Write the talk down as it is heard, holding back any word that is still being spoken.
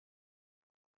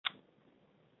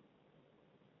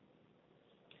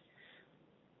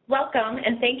Welcome,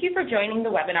 and thank you for joining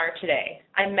the webinar today.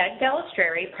 I'm Meg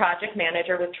Balistreri, Project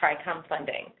Manager with TRICOM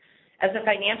Funding. As a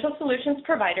financial solutions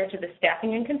provider to the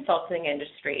staffing and consulting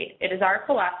industry, it is our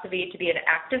philosophy to be an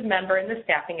active member in the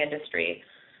staffing industry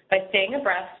by staying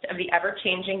abreast of the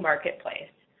ever-changing marketplace.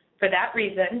 For that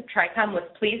reason, TRICOM was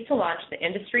pleased to launch the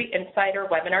Industry Insider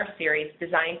webinar series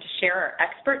designed to share our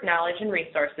expert knowledge and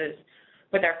resources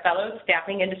with our fellow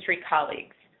staffing industry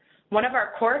colleagues. One of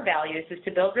our core values is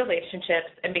to build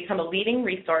relationships and become a leading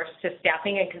resource to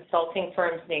staffing and consulting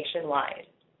firms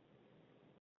nationwide.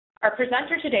 Our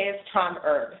presenter today is Tom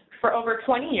Erb. For over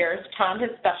 20 years, Tom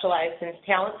has specialized in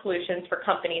talent solutions for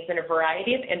companies in a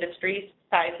variety of industries,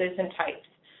 sizes, and types.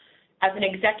 As an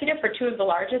executive for two of the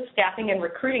largest staffing and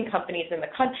recruiting companies in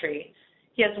the country,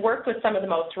 he has worked with some of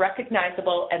the most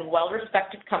recognizable and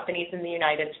well-respected companies in the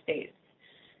United States.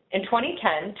 In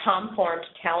 2010, Tom formed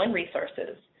Talent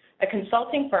Resources, a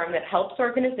consulting firm that helps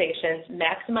organizations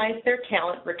maximize their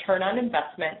talent return on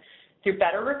investment through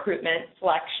better recruitment,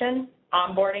 selection,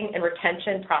 onboarding, and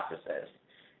retention processes.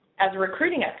 As a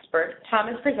recruiting expert, Tom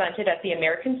has presented at the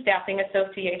American Staffing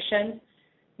Association,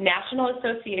 National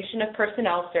Association of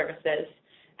Personnel Services,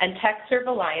 and TechServe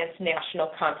Alliance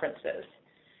national conferences.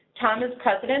 Tom is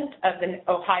president of the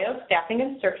Ohio Staffing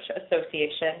and Search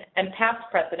Association and past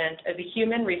president of the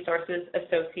Human Resources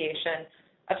Association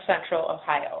of Central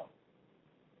Ohio.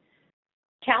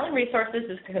 Talent Resources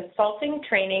is a consulting,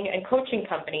 training, and coaching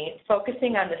company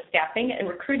focusing on the staffing and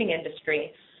recruiting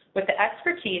industry with the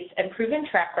expertise and proven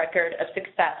track record of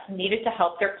success needed to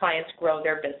help their clients grow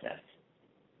their business.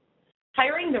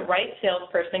 Hiring the right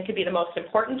salesperson could be the most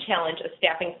important challenge a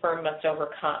staffing firm must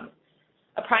overcome.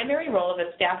 A primary role of a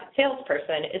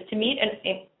salesperson is to meet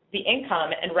the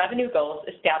income and revenue goals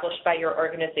established by your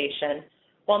organization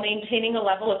while maintaining a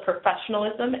level of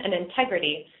professionalism and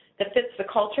integrity that fits the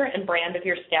culture and brand of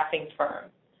your staffing firm.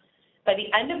 By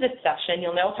the end of this session,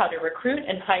 you'll know how to recruit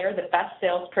and hire the best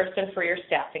salesperson for your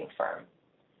staffing firm.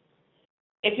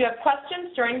 If you have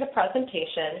questions during the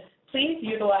presentation, please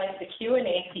utilize the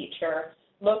Q&A feature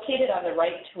located on the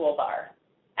right toolbar.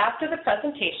 After the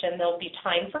presentation, there will be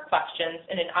time for questions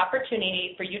and an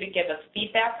opportunity for you to give us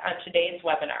feedback on today's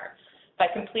webinar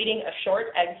by completing a short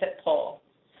exit poll.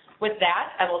 With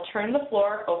that, I will turn the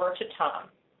floor over to Tom.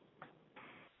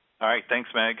 All right, thanks,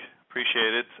 Meg.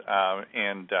 Appreciate it,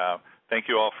 and thank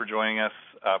you all for joining us.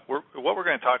 What we're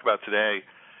going to talk about today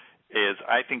is,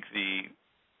 I think,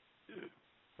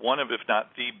 one of, if not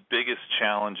the biggest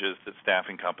challenges that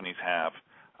staffing companies have.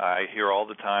 I hear all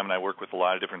the time, and I work with a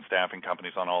lot of different staffing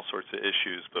companies on all sorts of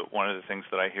issues, but one of the things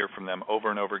that I hear from them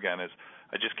over and over again is,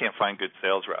 I just can't find good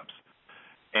sales reps.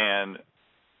 And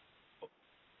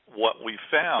what we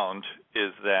found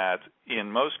is that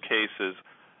in most cases,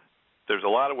 there's a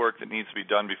lot of work that needs to be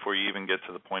done before you even get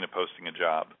to the point of posting a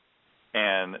job.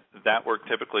 And that work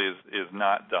typically is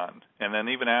not done. And then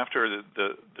even after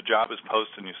the job is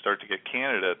posted and you start to get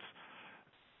candidates,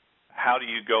 how do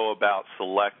you go about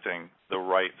selecting the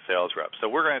right sales rep? So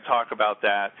we're going to talk about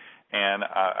that, and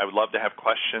I would love to have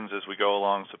questions as we go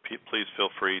along, so please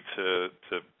feel free to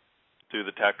do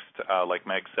the text like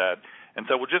Meg said. And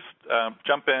so we'll just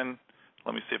jump in.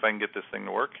 Let me see if I can get this thing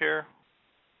to work here.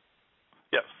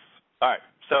 Yes. All right,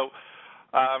 so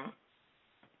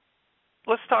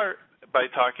let's start by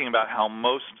talking about how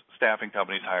most staffing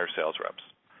companies hire sales reps.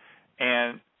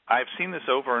 And I've seen this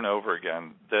over and over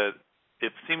again, that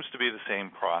it seems to be the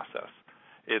same process.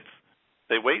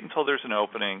 They wait until there's an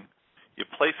opening, you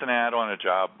place an ad on a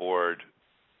job board,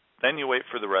 then you wait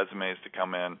for the resumes to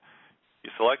come in, you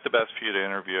select the best few to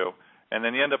interview, and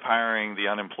then you end up hiring the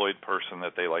unemployed person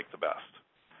that they like the best.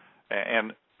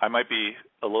 And I might be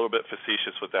a little bit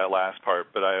facetious with that last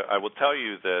part, but I will tell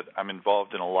you that I'm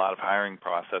involved in a lot of hiring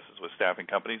processes with staffing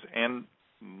companies, and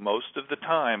most of the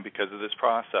time, because of this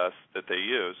process that they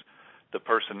use, the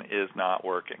person is not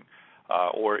working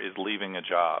or is leaving a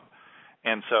job.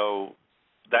 And so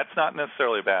that's not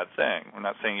necessarily a bad thing. I'm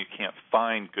not saying you can't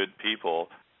find good people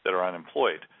that are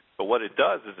unemployed, but what it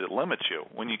does is it limits you.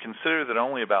 When you consider that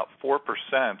only about 4%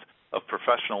 of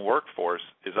professional workforce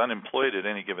is unemployed at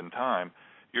any given time,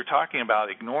 you're talking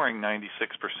about ignoring 96%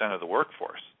 of the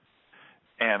workforce.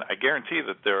 And I guarantee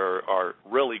that there are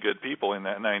really good people in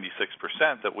that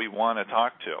 96% that we want to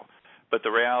talk to. But the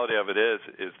reality of it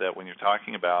is that when you're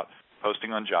talking about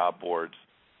posting on job boards,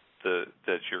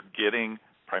 that you're getting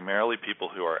primarily people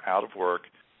who are out of work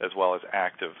as well as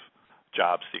active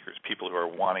job seekers, people who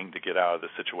are wanting to get out of the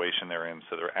situation they're in,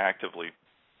 so they're actively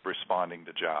responding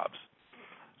to jobs.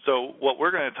 So what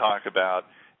we're going to talk about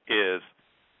is,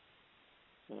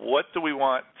 what do we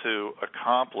want to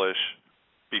accomplish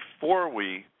before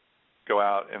we go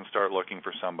out and start looking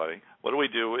for somebody? What do we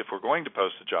do if we're going to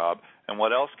post a job? And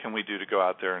what else can we do to go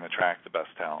out there and attract the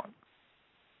best talent?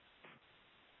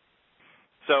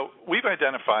 So we've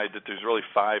identified that there's really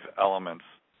 5 elements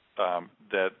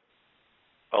that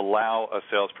allow a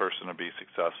salesperson to be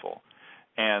successful.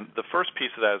 And the first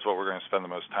piece of that is what we're going to spend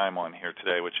the most time on here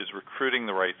today, which is recruiting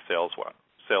the right sales rep.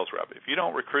 If you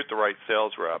don't recruit the right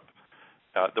sales rep,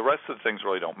 the rest of the things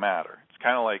really don't matter. It's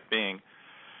kind of like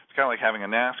having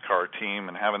a NASCAR team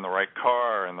and having the right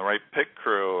car and the right pit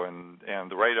crew and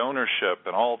the right ownership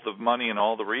and all the money and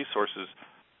all the resources,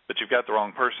 but you've got the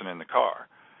wrong person in the car.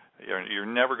 You're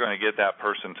never going to get that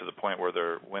person to the point where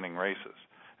they're winning races.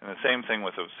 And the same thing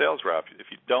with a sales rep. If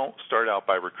you don't start out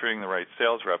by recruiting the right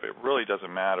sales rep, it really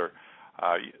doesn't matter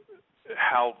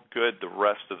how good the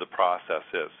rest of the process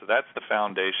is. So that's the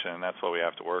foundation, and that's what we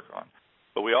have to work on.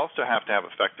 But we also have to have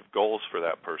effective goals for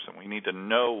that person. We need to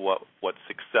know what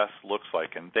success looks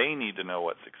like, and they need to know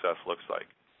what success looks like.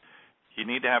 You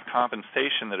need to have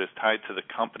compensation that is tied to the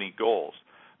company goals.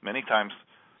 Many times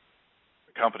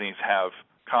companies have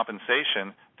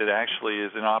compensation that actually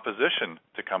is in opposition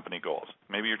to company goals.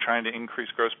 Maybe you're trying to increase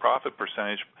gross profit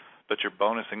percentage, but you're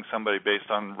bonusing somebody based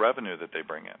on revenue that they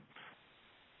bring in.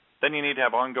 Then you need to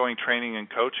have ongoing training and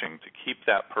coaching to keep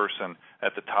that person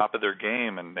at the top of their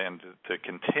game and to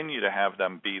continue to have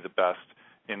them be the best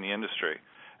in the industry.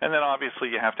 And then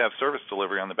obviously you have to have service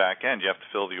delivery on the back end. You have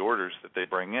to fill the orders that they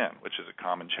bring in, which is a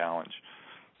common challenge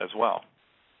as well.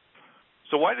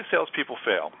 So why do salespeople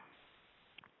fail?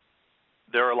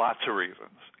 There are lots of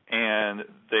reasons, and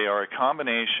they are a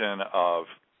combination of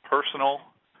personal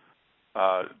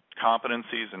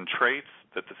competencies and traits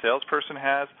that the salesperson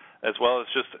has, as well as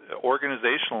just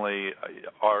organizationally,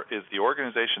 is the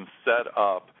organization set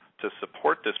up to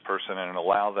support this person and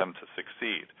allow them to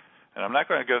succeed? And I'm not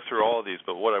going to go through all of these,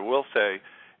 but what I will say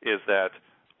is that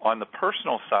on the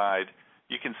personal side,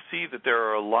 you can see that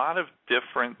there are a lot of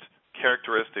different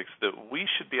characteristics that we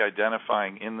should be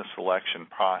identifying in the selection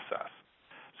process.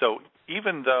 So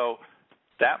even though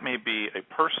that may be a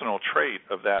personal trait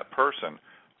of that person,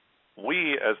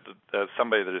 we, as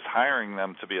somebody that is hiring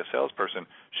them to be a salesperson,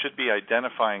 should be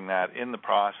identifying that in the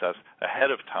process ahead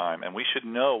of time, and we should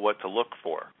know what to look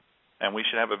for. And we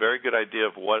should have a very good idea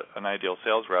of what an ideal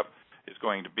sales rep is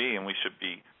going to be, and we should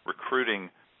be recruiting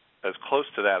as close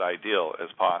to that ideal as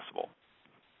possible.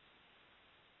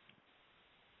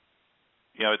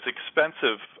 You know, it's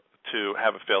expensive to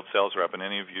have a failed sales rep, and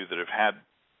any of you that have had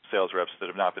sales reps that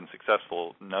have not been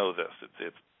successful know this.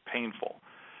 It's painful.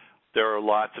 There are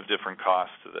lots of different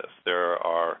costs to this. There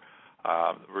are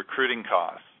recruiting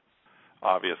costs.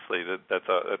 Obviously, that's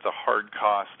a hard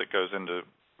cost that goes into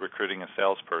recruiting a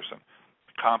salesperson.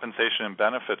 Compensation and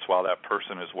benefits while that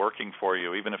person is working for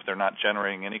you, even if they're not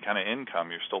generating any kind of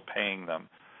income, you're still paying them.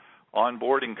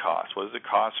 Onboarding costs. What does it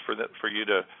cost for you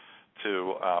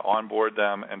to onboard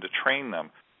them and to train them?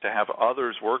 To have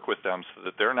others work with them so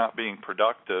that they're not being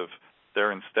productive,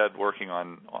 they're instead working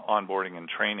on onboarding and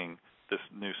training this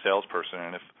new salesperson.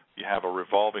 And if you have a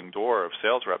revolving door of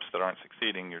sales reps that aren't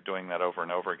succeeding, you're doing that over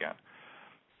and over again.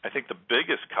 I think the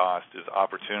biggest cost is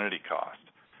opportunity cost.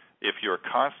 If you're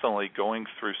constantly going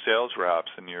through sales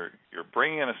reps and you're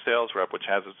bringing in a sales rep which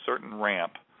has a certain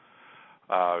ramp,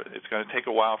 it's going to take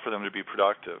a while for them to be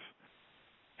productive,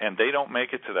 and they don't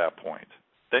make it to that point.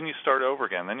 Then you start over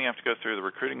again. Then you have to go through the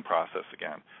recruiting process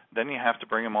again. Then you have to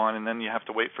bring them on, and then you have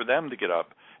to wait for them to get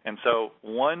up. And so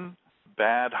one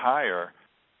bad hire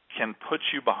can put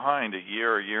you behind a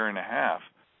year and a half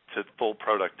to full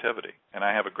productivity. And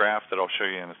I have a graph that I'll show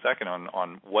you in a second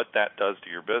on what that does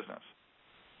to your business.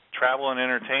 Travel and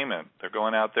entertainment. They're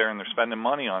going out there and they're spending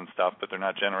money on stuff, but they're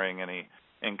not generating any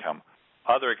income.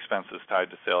 Other expenses tied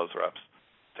to sales reps.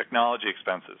 Technology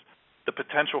expenses. The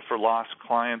potential for lost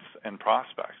clients and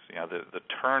prospects, the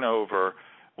turnover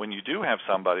when you do have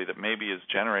somebody that maybe is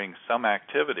generating some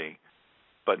activity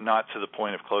but not to the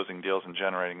point of closing deals and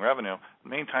generating revenue,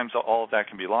 many times all of that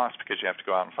can be lost because you have to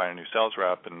go out and find a new sales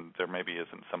rep, and there maybe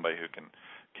isn't somebody who can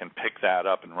pick that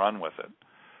up and run with it.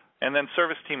 And then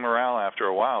service team morale after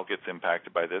a while gets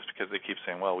impacted by this because they keep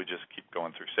saying, well, we just keep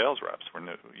going through sales reps.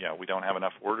 We don't have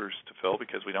enough orders to fill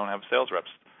because we don't have sales reps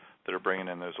that are bringing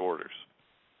in those orders.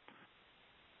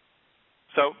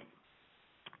 So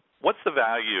what's the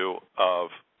value of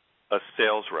a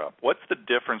sales rep? What's the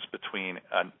difference between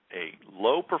a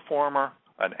low performer,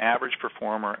 an average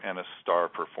performer, and a star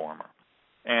performer?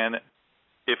 And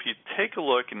if you take a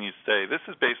look and you say, this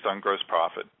is based on gross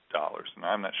profit dollars, and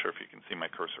I'm not sure if you can see my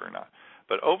cursor or not,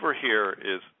 but over here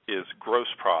is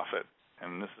gross profit,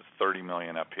 and this is $30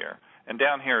 million up here. And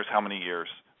down here is how many years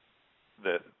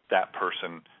that that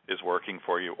person is working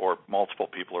for you or multiple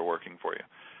people are working for you.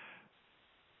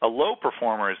 A low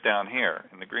performer is down here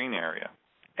in the green area.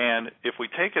 And if we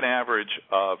take an average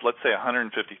of, let's say,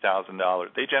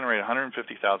 $150,000, they generate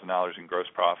 $150,000 in gross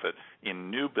profit in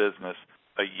new business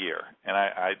a year. And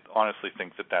I honestly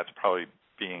think that that's probably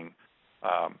being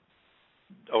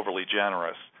overly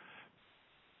generous.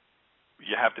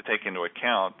 You have to take into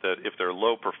account that if they're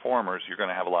low performers, you're going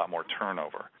to have a lot more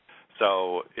turnover.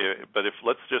 So, but if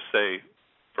let's just say,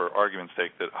 for argument's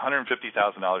sake, that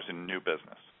 $150,000 in new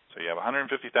business. So you have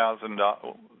 $150,000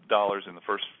 in the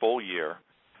first full year,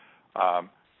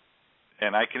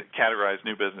 and I can categorize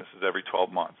new businesses every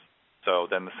 12 months. So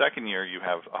then the second year you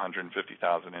have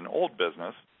 $150,000 in old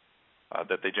business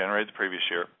that they generated the previous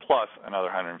year, plus another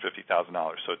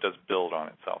 $150,000. So it does build on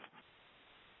itself.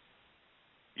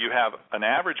 You have an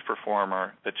average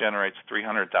performer that generates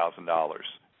 $300,000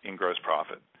 in gross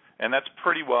profit. And that's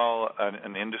pretty well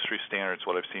an industry standard. It's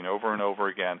what I've seen over and over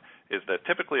again, is that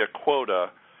typically a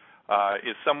quota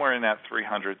is somewhere in that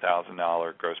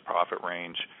 $300,000 gross profit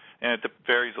range. And it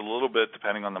varies a little bit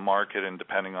depending on the market and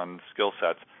depending on skill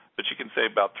sets. But you can say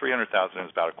about $300,000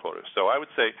 is about a quota. So I would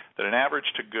say that an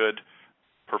average to good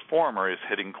performer is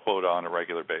hitting quota on a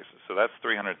regular basis. So that's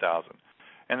 $300,000.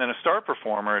 And then a star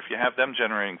performer, if you have them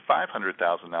generating $500,000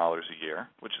 a year,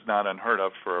 which is not unheard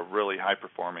of for a really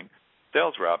high-performing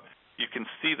sales rep, you can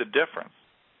see the difference.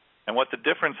 And what the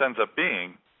difference ends up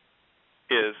being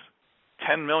is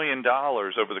 $10 million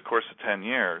over the course of 10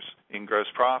 years in gross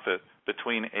profit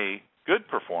between a good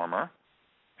performer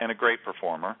and a great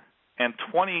performer, and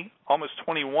almost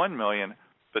 $21 million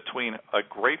between a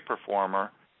great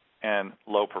performer and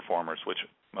low performers, which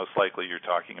most likely you're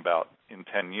talking about in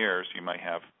 10 years, you might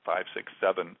have 5, 6,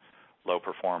 7 low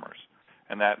performers.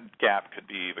 And that gap could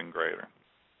be even greater.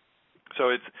 So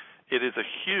it is a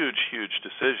huge, huge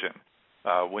decision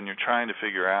when you're trying to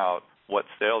figure out what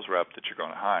sales rep that you're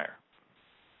going to hire.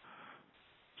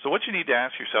 So what you need to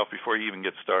ask yourself before you even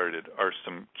get started are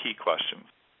some key questions.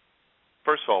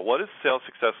 First of all, what does sales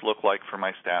success look like for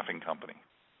my staffing company?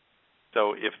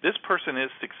 So if this person is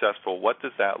successful, what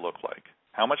does that look like?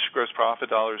 How much gross profit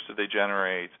dollars do they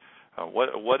generate? What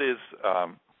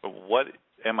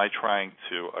am I trying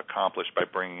to accomplish by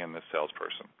bringing in this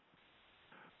salesperson?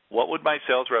 What would my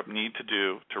sales rep need to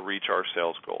do to reach our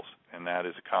sales goals? And that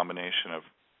is a combination of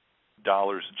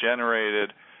dollars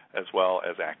generated as well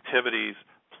as activities,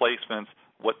 placements,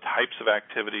 what types of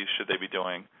activities should they be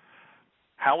doing?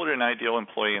 How would an ideal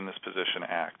employee in this position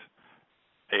act?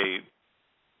 A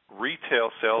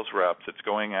retail sales rep that's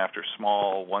going after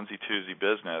small onesie-twosie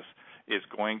business is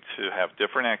going to have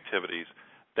different activities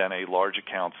than a large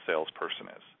account salesperson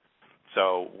is.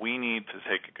 So we need to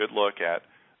take a good look at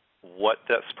what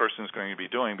this person is going to be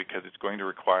doing because it's going to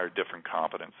require different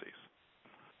competencies.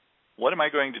 What am I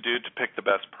going to do to pick the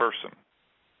best person?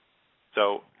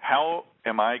 So how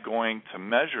am I going to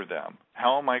measure them?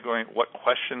 What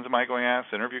questions am I going to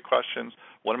ask? Interview questions.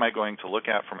 What am I going to look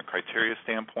at from a criteria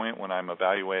standpoint when I'm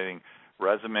evaluating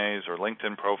resumes or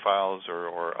LinkedIn profiles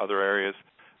or other areas?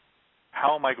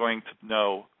 How am I going to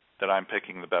know that I'm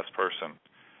picking the best person?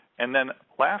 And then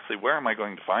lastly, where am I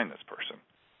going to find this person?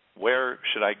 Where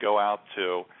should I go out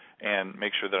to and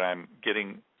make sure that I'm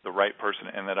getting the right person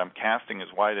and that I'm casting as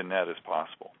wide a net as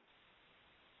possible?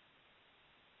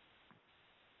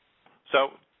 So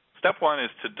step one is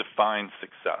to define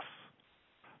success.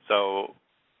 So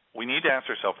we need to ask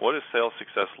ourselves, what does sales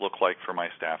success look like for my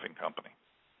staffing company,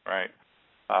 right?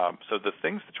 So the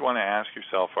things that you want to ask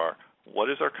yourself are, what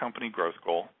is our company growth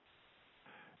goal?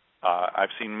 I've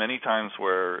seen many times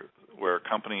where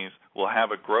companies will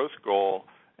have a growth goal,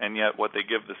 and yet what they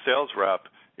give the sales rep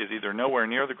is either nowhere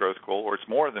near the growth goal, or it's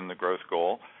more than the growth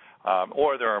goal,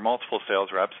 or there are multiple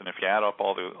sales reps, and if you add up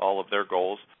all of their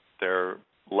goals, they're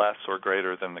less or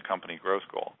greater than the company growth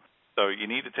goal. So you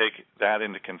need to take that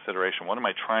into consideration. What am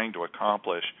I trying to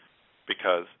accomplish?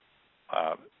 Because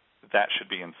that should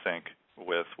be in sync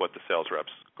with what the sales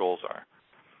rep's goals are.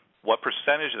 What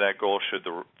percentage of that goal should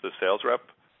the sales rep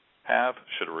have?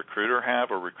 Should a recruiter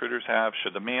have, or recruiters have?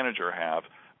 Should the manager have?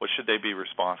 What should they be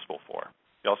responsible for?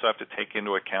 You also have to take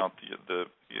into account the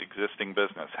existing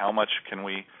business. How much can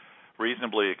we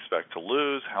reasonably expect to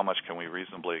lose? How much can we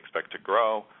reasonably expect to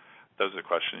grow? Those are the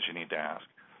questions you need to ask.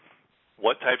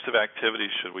 What types of activities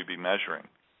should we be measuring?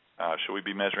 Should we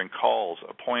be measuring calls,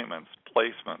 appointments,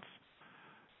 placements,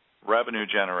 revenue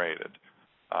generated?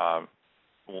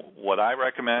 What I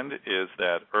recommend is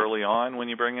that early on when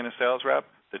you bring in a sales rep,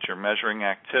 that you're measuring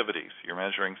activities. You're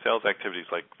measuring sales activities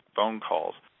like phone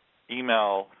calls,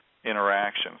 email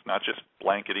interactions, not just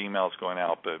blanket emails going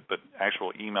out, but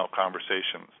actual email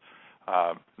conversations,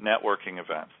 networking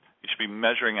events. You should be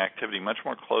measuring activity much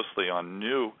more closely on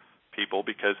new people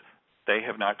because they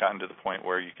have not gotten to the point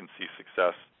where you can see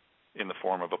success in the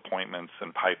form of appointments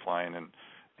and pipeline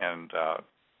and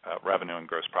revenue and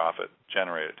gross profit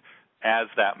generated. As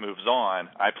that moves on,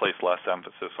 I place less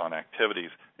emphasis on activities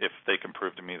if they can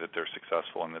prove to me that they're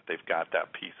successful and that they've got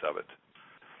that piece of it.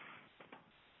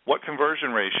 What conversion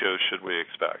ratios should we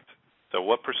expect? So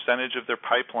what percentage of their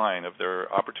pipeline, of their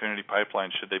opportunity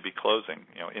pipeline, should they be closing?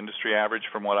 Industry average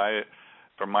from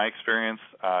my experience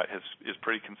is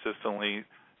pretty consistently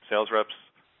sales reps,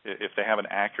 if they have an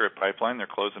accurate pipeline, they're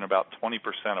closing about 20%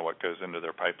 of what goes into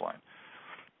their pipeline.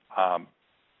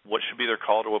 What should be their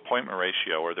call to appointment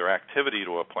ratio or their activity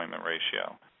to appointment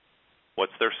ratio?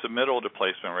 What's their submittal to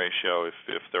placement ratio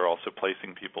if they're also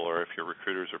placing people or if your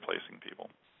recruiters are placing people?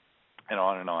 And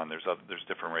on and on. There's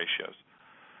different ratios.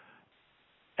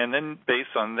 And then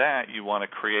based on that, you want to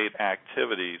create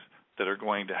activities that are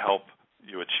going to help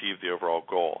you achieve the overall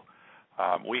goal.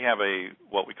 We have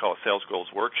what we call a sales goals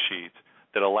worksheet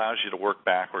that allows you to work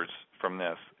backwards from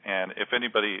this. And if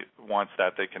anybody wants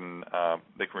that, they can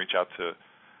reach out to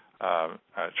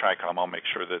TRICOM. I'll make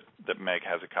sure that Meg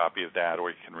has a copy of that, or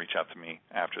you can reach out to me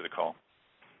after the call.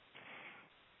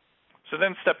 So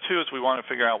then step 2 is we want to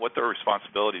figure out what their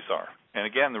responsibilities are. And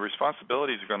again, the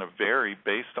responsibilities are going to vary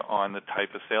based on the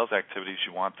type of sales activities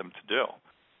you want them to do.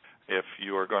 If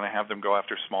you are going to have them go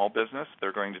after small business,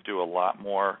 they're going to do a lot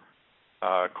more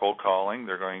cold calling.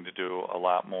 They're going to do a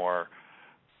lot more.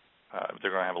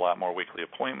 They're going to have a lot more weekly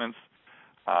appointments.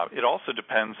 It also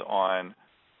depends on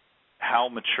how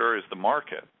mature is the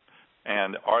market,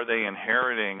 and are they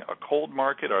inheriting a cold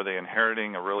market? Are they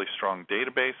inheriting a really strong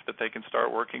database that they can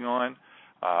start working on?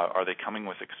 Are they coming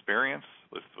with experience,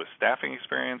 with staffing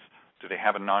experience? Do they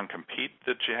have a non-compete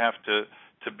that you have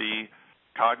to be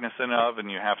cognizant of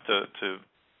and you have to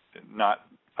not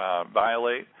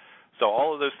violate? So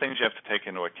all of those things you have to take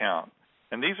into account.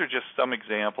 And these are just some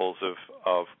examples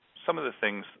of some of the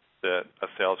things that a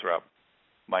sales rep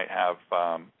might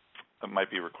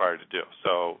be required to do.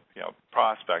 So,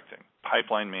 prospecting,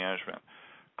 pipeline management,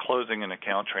 closing an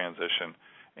account transition,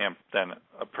 and then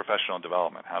professional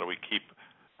development. How do we keep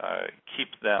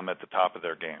them at the top of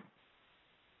their game?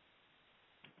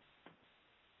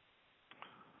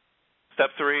 Step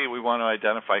 3, we want to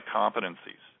identify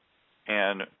competencies,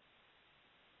 and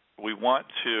we want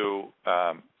to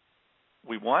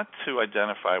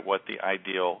identify what the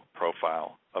ideal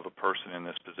profile of a person in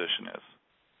this position is.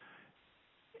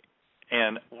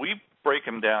 And we break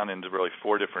them down into really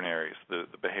 4 different areas, the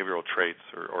behavioral traits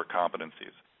or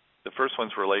competencies. The first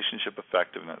one's relationship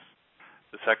effectiveness.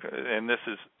 The second, and this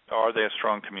is, are they a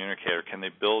strong communicator? Can they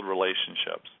build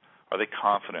relationships? Are they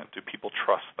confident? Do people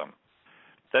trust them?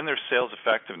 Then there's sales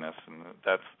effectiveness, and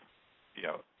that's,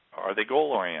 are they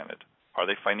goal-oriented? Are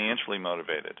they financially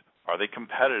motivated? Are they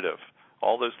competitive?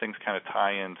 All those things kind of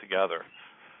tie in together.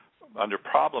 Under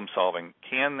problem solving,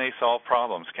 can they solve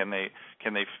problems? Can they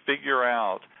figure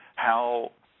out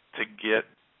how to get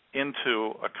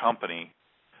into a company?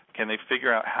 Can they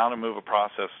figure out how to move a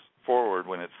process forward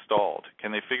when it's stalled?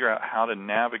 Can they figure out how to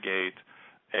navigate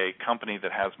a company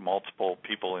that has multiple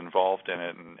people involved in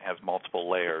it and has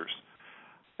multiple layers?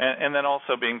 And then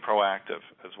also being proactive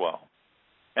as well.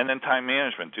 And then time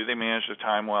management. Do they manage their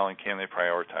time well, and can they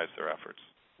prioritize their efforts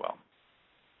well?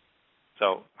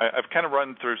 So I've kind of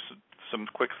run through some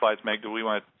quick slides. Meg, do we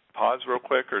want to pause real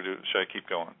quick, or should I keep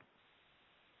going?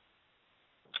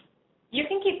 You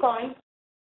can keep going.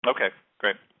 Okay,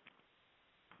 great.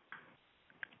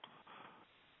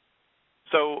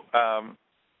 So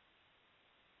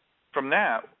from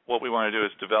that, what we want to do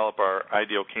is develop our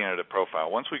ideal candidate profile.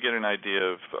 Once we get an idea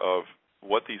of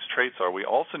what these traits are, we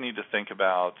also need to think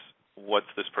about what's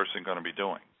this person going to be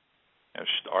doing.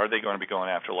 Are they going to be going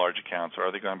after large accounts, or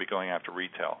are they going to be going after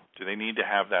retail? Do they need to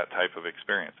have that type of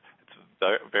experience? It's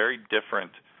a very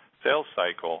different sales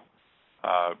cycle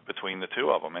between the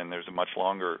two of them, and there's a much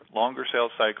longer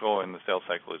sales cycle, and the sales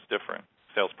cycle is different.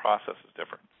 Sales process is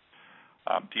different.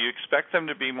 Do you expect them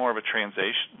to be more of a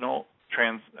transactional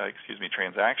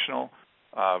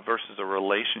versus a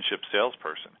relationship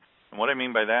salesperson? And what I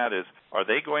mean by that is, are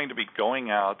they going to be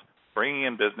going out, bringing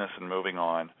in business and moving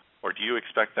on, or do you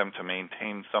expect them to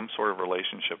maintain some sort of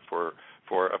relationship for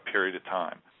a period of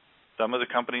time? Some of the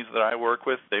companies that I work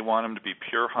with, they want them to be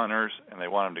pure hunters, and they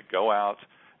want them to go out,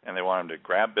 and they want them to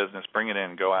grab business, bring it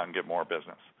in, and go out and get more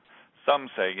business. Some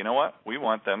say, you know what, we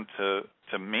want them to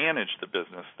manage the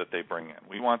business that they bring in.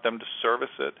 We want them to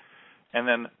service it, and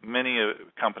then many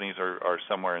companies are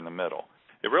somewhere in the middle.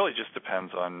 It really just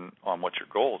depends on what your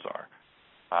goals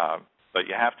are. But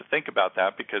you have to think about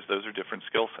that because those are different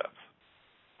skill sets.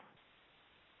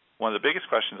 one of the biggest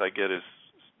questions I get is,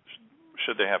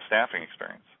 should they have staffing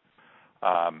experience?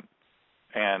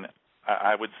 And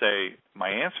I would say my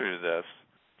answer to this,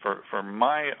 for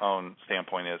my own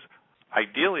standpoint, is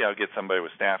ideally I'll get somebody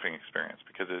with staffing experience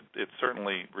because it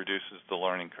certainly reduces the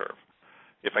learning curve.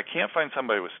 If I can't find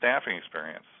somebody with staffing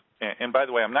experience, and by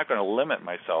the way, I'm not going to limit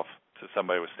myself to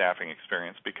somebody with staffing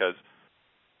experience because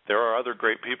there are other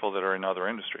great people that are in other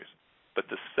industries. But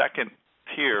the second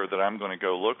tier that I'm going to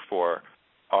go look for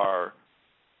are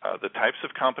the types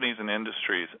of companies and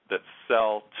industries that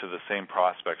sell to the same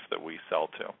prospects that we sell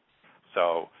to.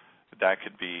 So that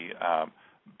could be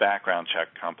background check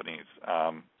companies,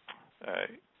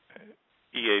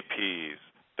 EAPs,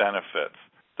 benefits.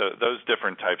 Those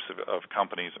different types of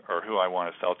companies are who I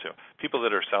want to sell to. People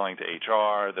that are selling to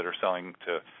HR, that are selling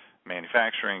to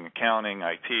manufacturing, accounting,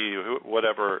 IT,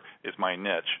 whatever is my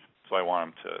niche, so I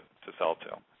want them to sell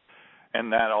to.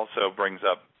 And that also brings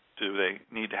up, do they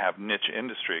need to have niche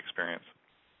industry experience?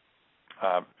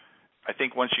 I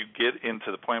think once you get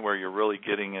into the point where you're really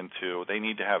getting into they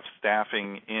need to have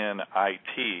staffing in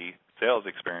IT sales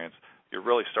experience, you're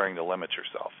really starting to limit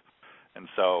yourself. And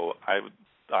so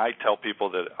I tell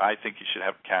people that I think you should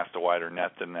have cast a wider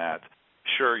net than that.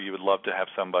 Sure, you would love to have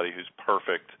somebody who's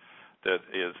perfect that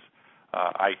is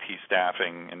IT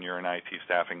staffing, and you're an IT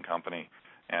staffing company,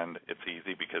 and it's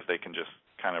easy because they can just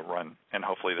kind of run, and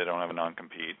hopefully they don't have a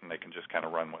non-compete, and they can just kind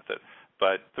of run with it.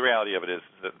 But the reality of it is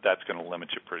that that's going to limit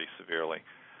you pretty severely.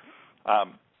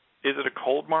 Is it a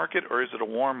cold market or is it a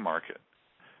warm market?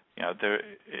 You know,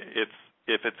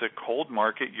 if it's a cold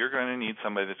market, you're going to need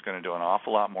somebody that's going to do an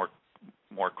awful lot more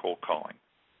cold calling,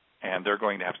 and they're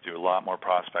going to have to do a lot more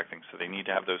prospecting. So they need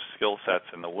to have those skill sets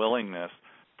and the willingness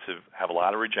to have a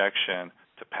lot of rejection,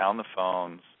 to pound the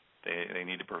phones. They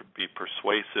need to be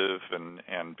persuasive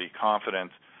and be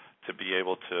confident to be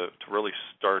able to really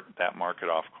start that market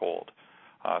off cold.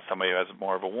 Somebody who has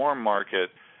more of a warm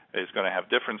market is going to have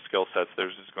different skill sets.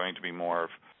 There's just going to be more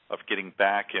of getting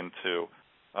back into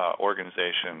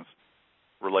organizations,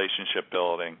 relationship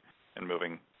building, and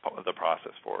moving the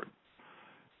process forward.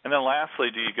 And then lastly,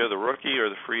 do you go the rookie or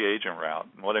the free agent route?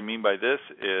 And what I mean by this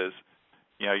is,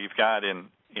 you know, you've got in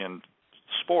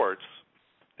sports,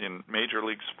 in major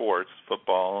league sports,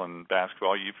 football and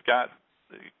basketball, you've got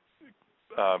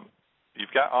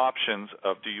options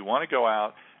of, do you want to go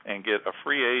out and get a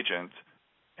free agent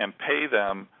and pay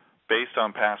them based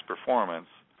on past performance,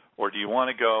 or do you want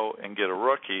to go and get a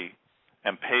rookie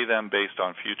and pay them based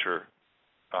on future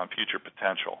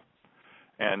potential?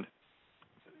 And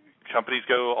companies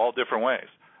go all different ways.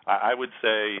 I would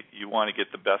say you want to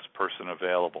get the best person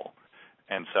available,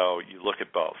 and so you look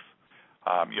at both.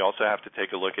 You also have to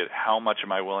take a look at how much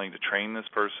am I willing to train this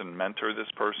person, mentor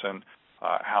this person,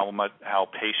 how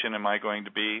patient am I going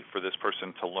to be for this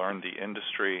person to learn the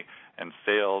industry and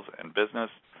sales and business?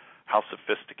 How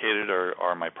sophisticated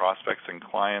are my prospects and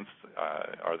clients?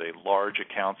 Are they large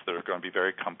accounts that are going to be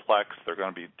very complex? They're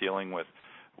going to be dealing with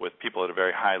people at a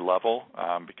very high level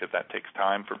because that takes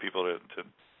time for people to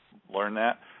learn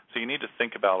that. So you need to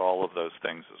think about all of those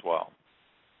things as well.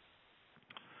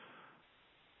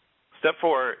 Step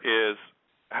 4 is,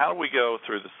 how do we go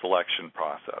through the selection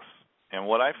process? And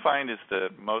what I find is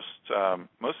that most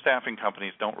staffing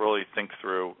companies don't really think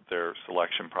through their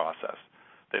selection process.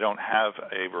 They don't have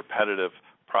a repetitive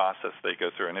process they go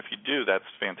through. And if you do, that's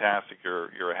fantastic.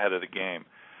 You're ahead of the game.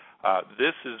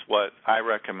 This is what I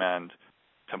recommend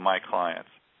to my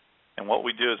clients. And what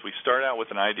we do is we start out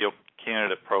with an ideal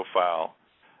candidate profile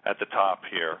at the top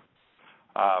here.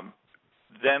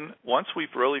 Then once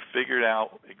we've really figured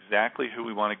out exactly who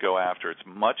we want to go after, it's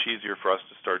much easier for us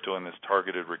to start doing this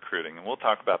targeted recruiting. And we'll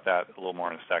talk about that a little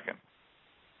more in a second.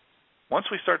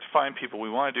 Once we start to find people, we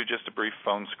want to do just a brief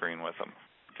phone screen with them.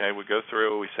 Okay, we go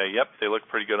through, we say, yep, they look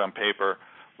pretty good on paper.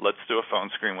 Let's do a phone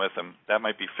screen with them. That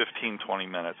might be 15, 20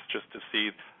 minutes just to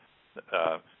see,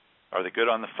 are they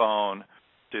good on the phone?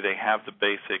 Do they have the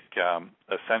basic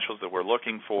essentials that we're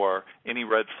looking for? Any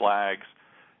red flags?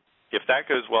 If that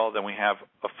goes well, then we have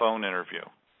a phone interview.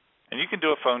 And you can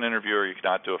do a phone interview or you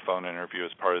cannot do a phone interview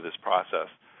as part of this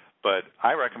process. But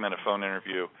I recommend a phone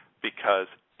interview because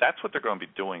that's what they're going to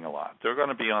be doing a lot. They're going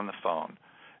to be on the phone.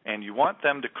 And you want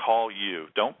them to call you.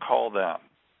 Don't call them.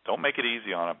 Don't make it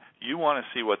easy on them. You want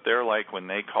to see what they're like when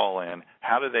they call in.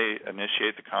 How do they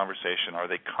initiate the conversation? Are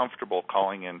they comfortable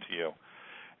calling in to you?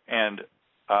 And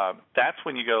that's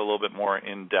when you go a little bit more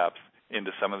in depth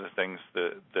into some of the things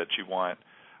that you want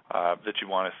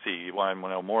to see. You want to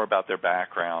know more about their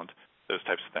background, those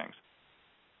types of things.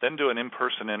 Then do an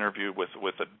in-person interview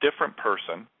with a different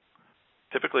person,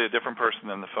 typically a different person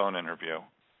than the phone interview.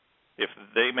 If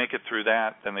they make it through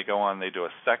that, then they go on, they do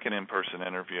a second in-person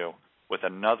interview with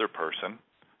another person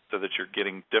so that you're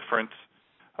getting different,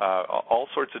 all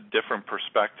sorts of different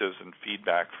perspectives and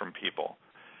feedback from people.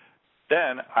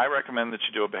 Then I recommend that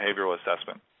you do a behavioral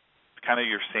assessment. It's kind of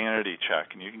your sanity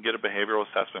check, and you can get a behavioral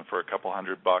assessment for a couple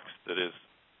 $100 that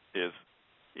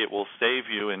it will save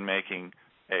you in making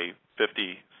a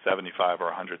 $50, $75,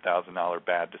 or $100,000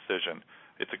 bad decision.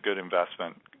 It's a good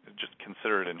investment. Just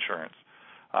consider it insurance.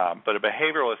 But a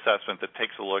behavioral assessment that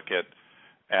takes a look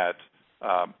at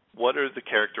what are the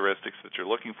characteristics that you're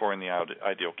looking for in the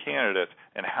ideal candidate,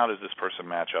 and how does this person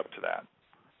match up to that?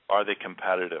 Are they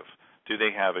competitive? Do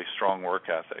they have a strong work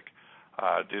ethic?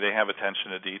 Do they have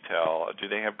attention to detail? Do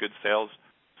they have good sales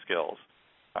skills?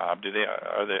 Are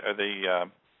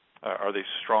they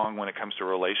strong when it comes to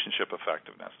relationship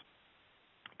effectiveness?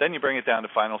 Then you bring it down to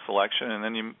final selection, and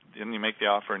then you make the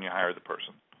offer and you hire the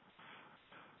person.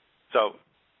 So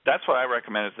that's what I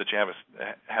recommend, is that you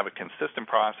have a consistent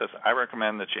process. I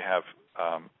recommend that you have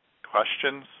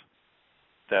questions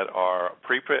that are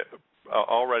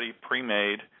already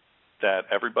pre-made, that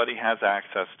everybody has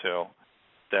access to,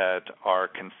 that are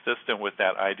consistent with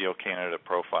that ideal candidate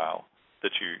profile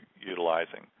that you're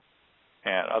utilizing.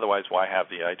 And otherwise, why have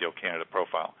the ideal candidate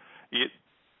profile? You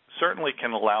certainly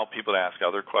can allow people to ask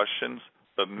other questions,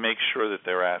 but make sure that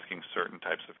they're asking certain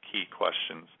types of key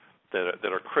questions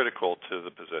that are critical to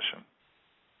the position.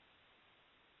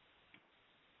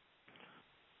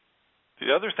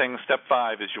 The other thing, step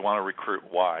 5, is you want to recruit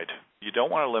wide. You don't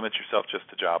want to limit yourself just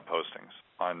to job postings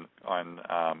on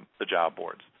the job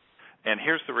boards. And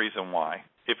here's the reason why.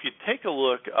 If you take a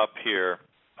look up here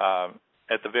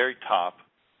at the very top,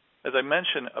 as I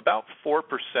mentioned, about 4%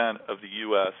 of the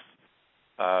U.S.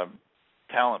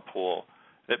 talent pool,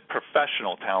 that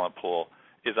professional talent pool,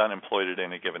 is unemployed at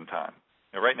any given time.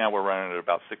 And right now we're running at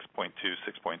about 6.2,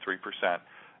 6.3%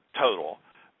 total.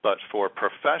 But for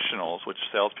professionals, which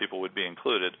salespeople would be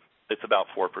included, it's about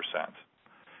 4%.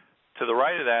 To the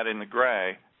right of that in the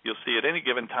gray, you'll see at any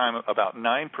given time about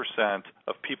 9%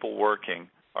 of people working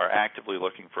are actively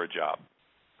looking for a job.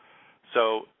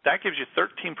 So that gives you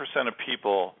 13% of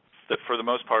people that for the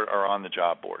most part are on the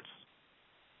job boards.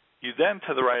 You then,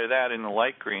 to the right of that in the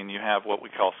light green, you have what we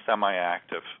call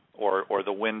semi-active or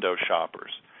the window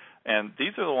shoppers. And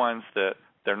these are the ones that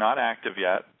they're not active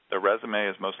yet. Their resume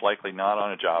is most likely not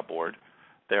on a job board.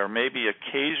 They're maybe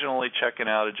occasionally checking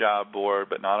out a job board,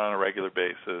 but not on a regular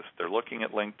basis. They're looking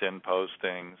at LinkedIn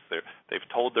postings. They've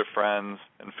told their friends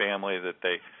and family that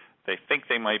they think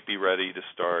they might be ready to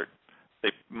start.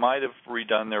 They might have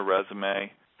redone their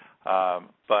resume,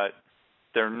 but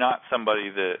they're not somebody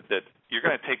that you're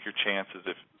going to take your chances.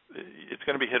 If it's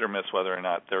going to be hit or miss whether or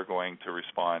not they're going to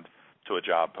respond to a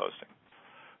job posting.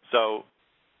 So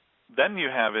then you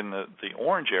have in the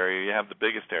orange area, you have the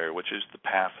biggest area, which is the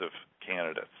passive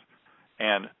candidates.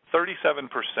 And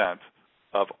 37%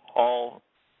 of all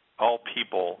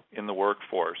people in the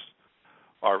workforce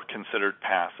are considered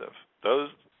passive. Those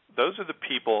are the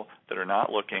people that are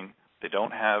not looking. They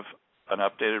don't have an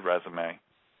updated resume.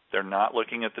 They're not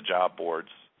looking at the job boards.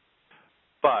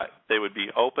 But they would be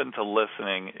open to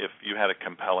listening if you had a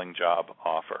compelling job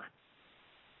offer.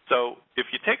 So if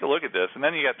you take a look at this, and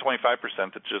then you got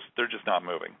 25% that they're just not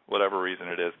moving, whatever reason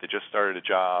it is. They just started a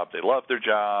job. They love their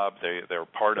job. They're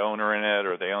part owner in it,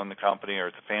 or they own the company, or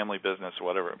it's a family business, or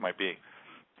whatever it might be.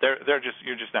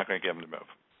 You're just not going to get them to move.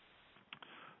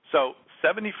 So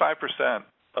 75%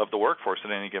 of the workforce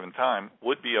at any given time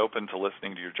would be open to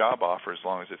listening to your job offer as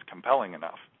long as it's compelling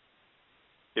enough.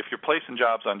 If you're placing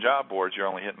jobs on job boards, you're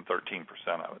only hitting 13%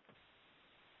 of it.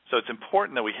 So it's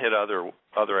important that we hit other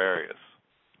areas.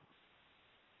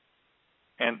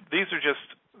 And this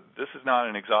is not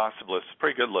an exhaustive list. It's a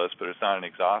pretty good list, but it's not an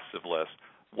exhaustive list.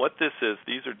 What this is,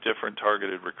 these are different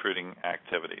targeted recruiting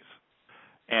activities.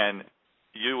 And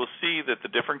you will see that the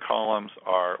different columns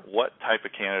are what type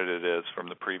of candidate it is from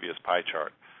the previous pie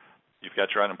chart. You've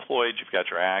got your unemployed, you've got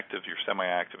your active, your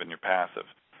semi-active, and your passive.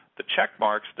 The check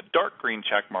marks, the dark green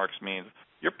check marks, means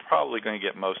you're probably going to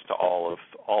get most to all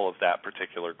of that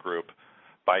particular group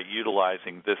by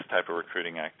utilizing this type of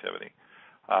recruiting activity.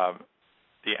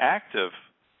 The active,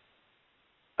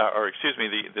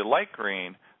 the light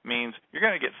green means you're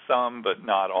going to get some, but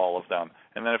not all of them.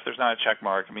 And then if there's not a check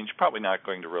mark, it means you're probably not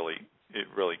going to really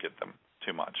get them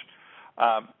too much.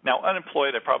 Now,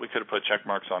 unemployed, I probably could have put check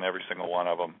marks on every single one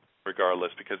of them,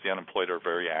 regardless, because the unemployed are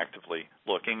very actively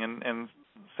looking, and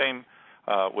same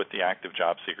with the active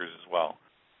job seekers as well.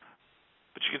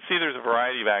 But you can see there's a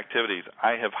variety of activities.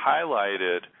 I have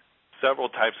highlighted several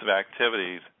types of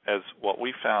activities as what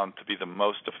we found to be the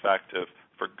most effective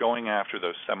for going after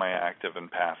those semi-active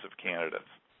and passive candidates.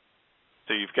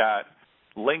 So you've got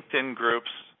LinkedIn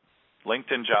groups,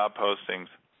 LinkedIn job postings,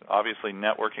 obviously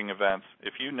networking events.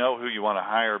 If you know who you want to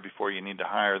hire before you need to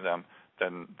hire them,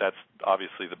 then that's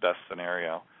obviously the best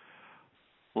scenario.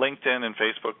 LinkedIn and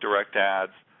Facebook direct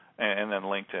ads, and then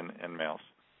LinkedIn InMails.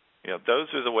 Those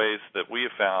are the ways that we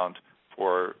have found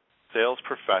for sales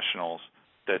professionals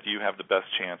that you have the best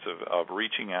chance of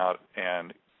reaching out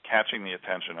and catching the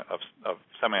attention of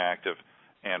semi-active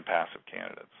and passive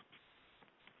candidates.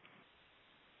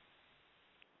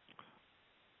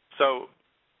 So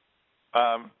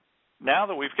now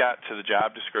that we've got to the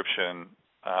job description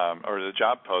or the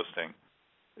job posting,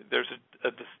 there's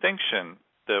a distinction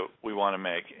that we want to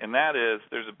make, and that is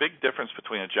there's a big difference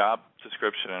between a job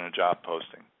description and a job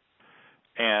posting.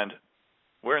 And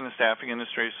we're in the staffing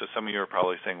industry, so some of you are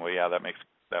probably saying, well, yeah, that makes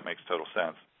total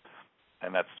sense,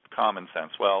 and that's common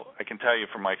sense. Well, I can tell you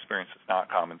from my experience it's not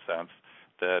common sense,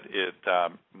 that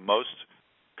most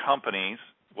companies,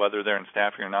 whether they're in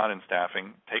staffing or not in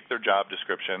staffing, take their job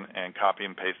description and copy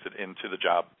and paste it into the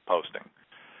job posting.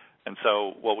 And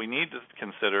so what we need to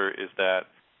consider is that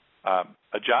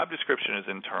a job description is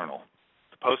internal.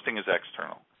 The posting is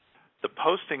external. The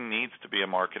posting needs to be a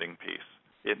marketing piece.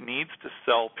 It needs to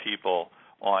sell people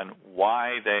on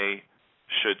why they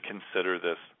should consider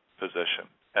this position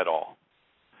at all.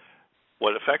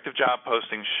 What effective job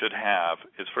postings should have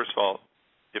is, first of all,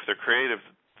 if they're creative,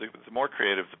 the more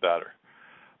creative, the better.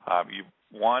 You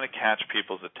want to catch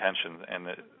people's attention, and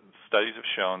the studies have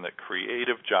shown that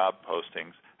creative job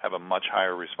postings have a much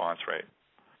higher response rate.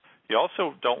 You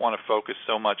also don't want to focus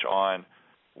so much on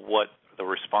what the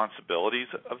responsibilities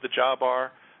of the job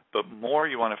are, but more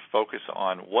you want to focus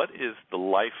on what is the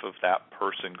life of that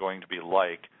person going to be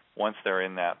like once they're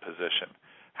in that position.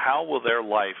 How will their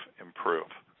life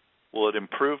improve? Will it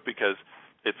improve because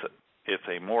it's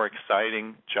a more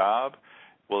exciting job?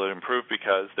 Will it improve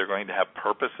because they're going to have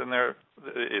purpose in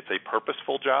it's a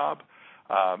purposeful job,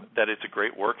 that it's a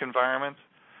great work environment,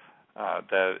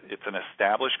 that it's an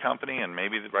established company, and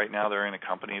maybe right now they're in a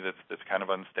company that's kind of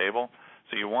unstable.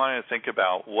 So you want to think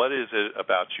about what is it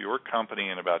about your company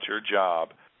and about your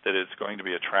job that is going to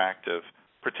be attractive,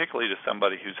 particularly to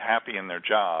somebody who's happy in their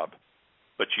job,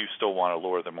 but you still want to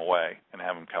lure them away and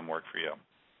have them come work for you.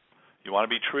 You want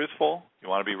to be truthful. You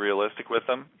want to be realistic with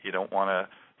them. You don't want to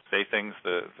say things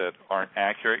that aren't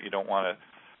accurate. You don't want to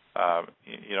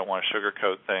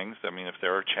sugarcoat things. I mean, if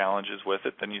there are challenges with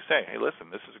it, then you say, hey,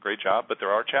 listen, this is a great job, but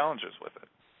there are challenges with it.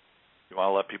 You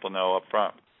want to let people know up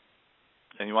front.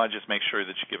 And you want to just make sure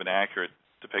that you give an accurate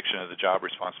depiction of the job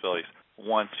responsibilities.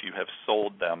 Once you have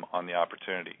sold them on the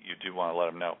opportunity, you do want to let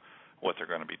them know what they're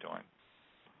going to be doing.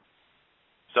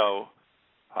 So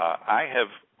I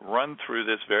have run through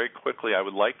this very quickly. I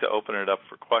would like to open it up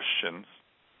for questions,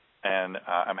 and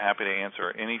I'm happy to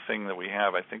answer anything that we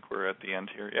have. I think we're at the end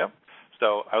here. Yep.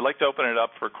 So I would like to open it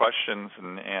up for questions,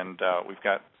 and we've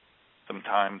got some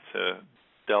time to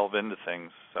delve into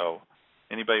things. So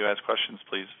anybody who has questions,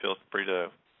 please feel free to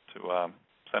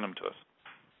send them to us.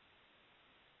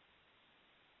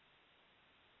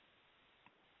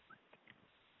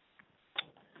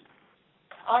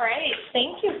 All right,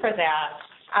 thank you for that.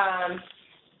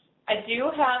 I do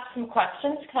have some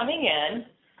questions coming in.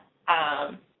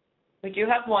 We do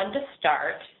have one to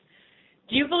start.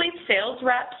 Do you believe sales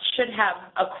reps should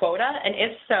have a quota, and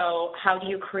if so, how do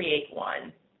you create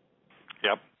one?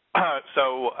 Yep.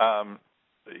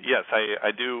 Yes,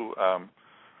 I do.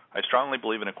 I strongly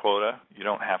believe in a quota. You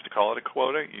don't have to call it a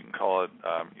quota. You can call it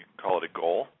a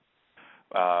goal.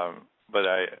 But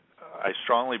I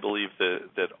strongly believe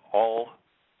that all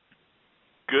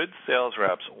good sales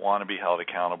reps want to be held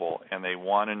accountable, and they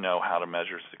want to know how to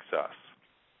measure success.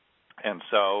 And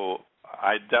so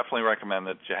I definitely recommend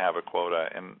that you have a quota.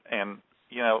 And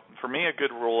for me, a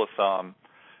good rule of thumb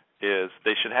is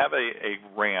they should have a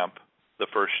ramp the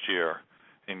first year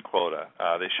in quota.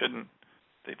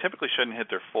 They typically shouldn't hit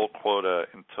their full quota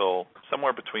until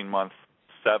somewhere between month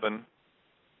 7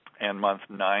 and month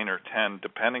 9 or 10,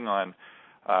 depending on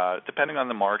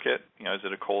the market. Is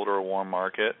it a cold or a warm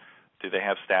market? Do they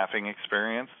have staffing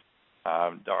experience?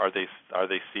 Are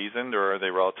they seasoned, or are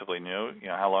they relatively new?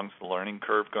 How long is the learning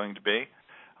curve going to be?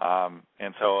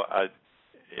 And so,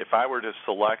 if I were to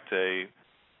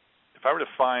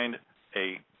find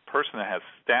a person that has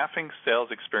staffing sales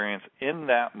experience in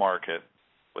that market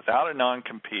without a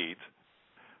non-compete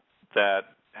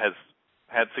that has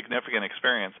had significant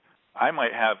experience, I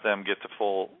might have them get to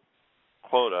full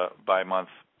quota by month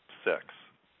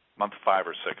 5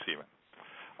 or 6 even.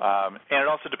 And it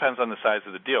also depends on the size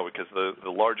of the deal, because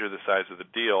the larger the size of the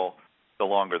deal, the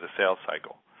longer the sales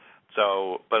cycle.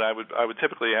 So, but I would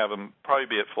typically have them probably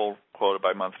be at full quota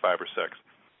by month 5 or 6.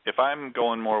 If I'm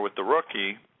going more with the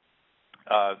rookie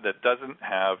that doesn't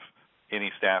have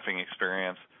any staffing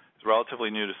experience, is relatively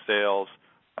new to sales,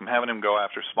 I'm having him go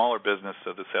after smaller business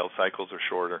so the sales cycles are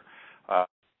shorter.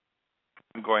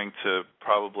 I'm going to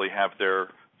probably have their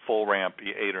full ramp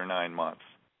be 8 or 9 months.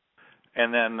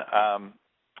 And then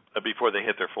before they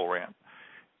hit their full ramp.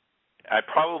 I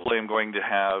probably am going to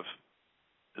have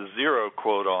 0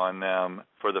 quota on them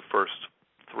for the first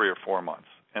 3 or 4 months,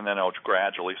 and then I'll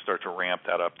gradually start to ramp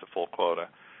that up to full quota.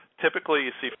 Typically,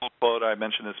 you see full quota, I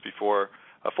mentioned this before,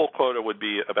 a full quota would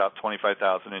be about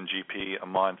 $25,000 in GP a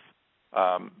month,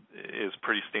 is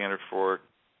pretty standard for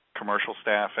commercial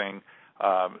staffing,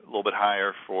 a little bit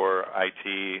higher for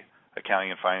IT,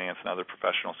 accounting and finance, and other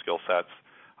professional skill sets.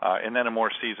 And then a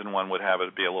more seasoned one would have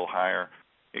it be a little higher.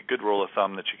 A good rule of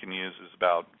thumb that you can use is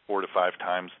about 4 to 5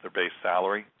 times their base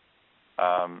salary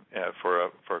for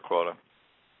a quota.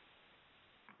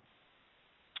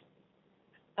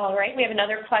 All right, we have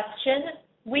another question.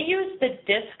 We use the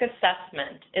DISC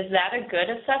assessment. Is that a good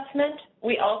assessment?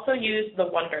 We also use the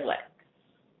Wonderlic.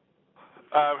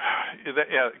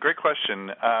 Yeah, great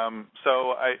question.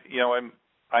 So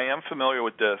I am familiar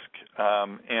with DISC,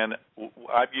 and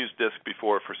I've used DISC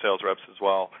before for sales reps as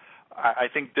well. I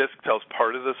think DISC tells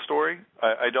part of the story.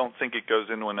 I don't think it goes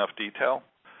into enough detail.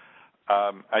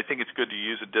 I think it's good to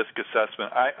use a DISC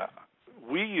assessment.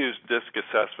 We use DISC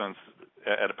assessments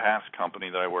at a past company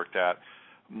that I worked at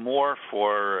more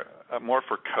for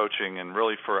coaching and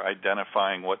really for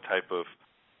identifying what type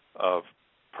of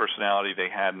personality they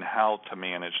had and how to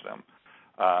manage them,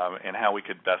 and how we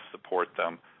could best support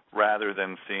them, rather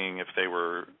than seeing if they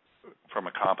were, from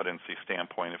a competency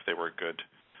standpoint, if they were a good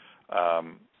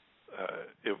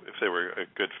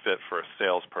fit for a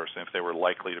salesperson, if they were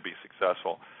likely to be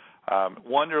successful.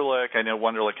 Wonderlic, I know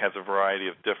Wonderlic has a variety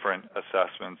of different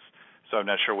assessments, so I'm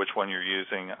not sure which one you're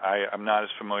using. I'm not as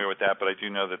familiar with that, but I do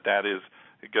know that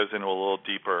it goes into a little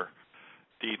deeper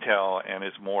detail and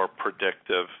is more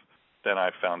predictive than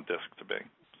I've found DISC to be.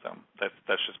 So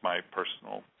that's just my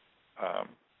personal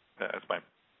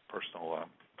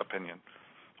opinion.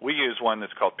 We use one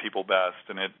that's called People Best,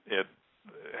 and it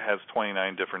has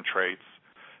 29 different traits,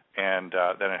 and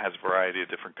then it has a variety of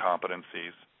different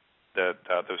competencies that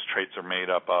those traits are made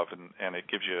up of, and it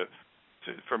gives you,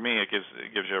 for me, it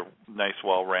gives you a nice,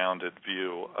 well-rounded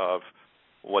view of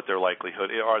what their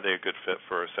likelihood, are they a good fit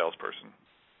for a salesperson.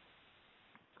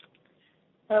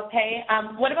 Okay.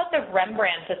 What about the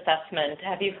Rembrandt assessment?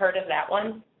 Have you heard of that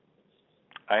one?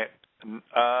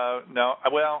 No.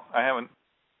 Well, I haven't.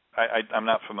 I'm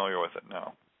not familiar with it.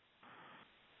 No.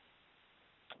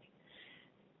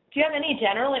 Do you have any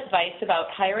general advice about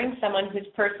hiring someone whose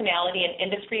personality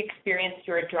and industry experience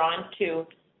you are drawn to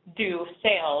do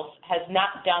sales, has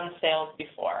not done sales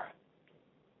before?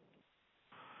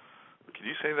 Can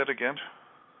you say that again?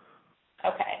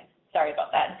 Okay. Sorry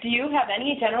about that. Do you have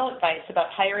any general advice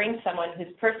about hiring someone whose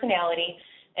personality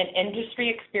and industry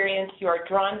experience you are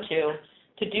drawn to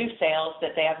do sales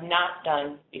that they have not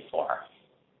done before?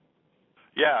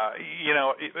 Yeah,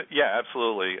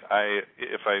 absolutely.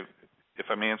 If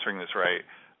I'm answering this right,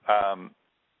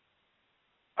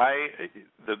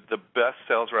 the best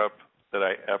sales rep that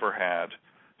I ever had,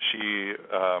 she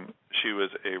was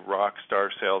a rock star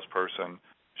salesperson.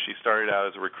 She started out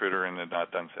as a recruiter and had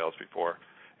not done sales before,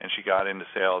 and she got into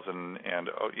sales, and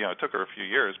it took her a few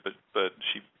years, but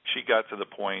she got to the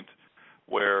point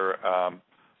where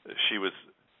she was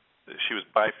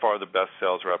by far the best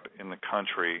sales rep in the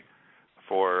country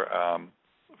for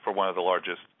one of the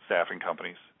largest staffing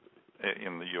companies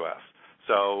in the U.S.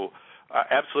 So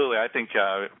absolutely, I think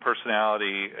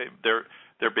personality,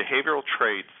 their behavioral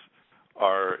traits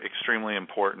are extremely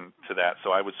important to that.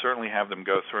 So I would certainly have them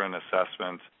go through an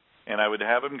assessment, and I would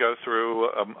have them go through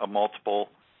a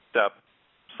multiple-step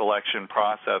selection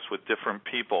process with different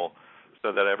people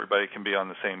so that everybody can be on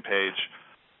the same page.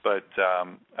 But,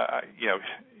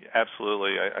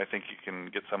 absolutely, I think you can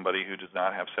get somebody who does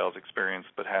not have sales experience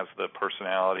but has the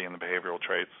personality and the behavioral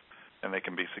traits, and they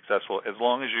can be successful as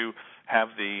long as you have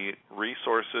the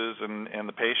resources and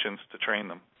the patience to train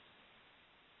them.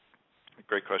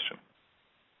 Great question.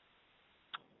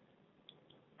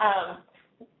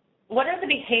 What are the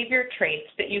behavior traits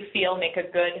that you feel make a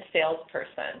good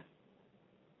salesperson?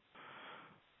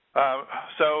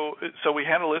 So we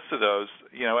had a list of those.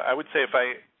 I would say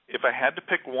if I had to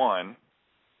pick one,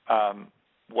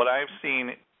 what I've seen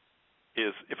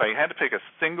is if I had to pick a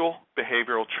single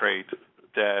behavioral trait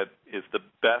that is the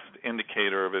best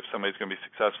indicator of if somebody's going to be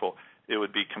successful, it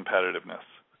would be competitiveness.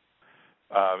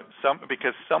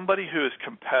 Because somebody who is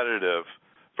competitive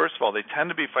first of all, they tend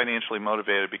to be financially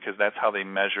motivated because that's how they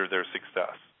measure their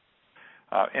success.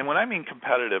 And when I mean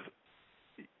competitive,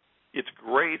 it's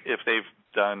great if they've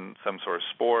done some sort of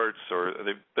sports,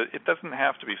 but it doesn't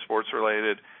have to be sports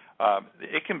related.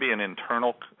 It can be an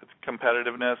internal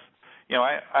competitiveness.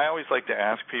 I always like to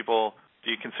ask people,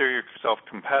 do you consider yourself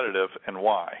competitive and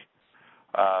why?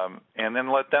 And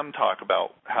then let them talk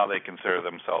about how they consider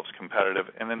themselves competitive,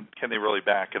 and then can they really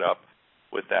back it up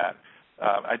with that?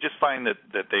 I just find that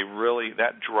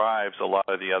that drives a lot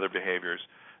of the other behaviors.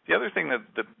 The other thing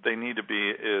that they need to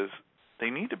be is they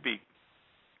need to be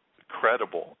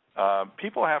credible.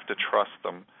 People have to trust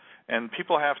them, and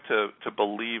people have to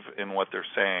believe in what they're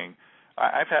saying.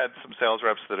 I've had some sales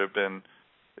reps that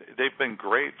they've been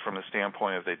great from the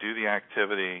standpoint of they do the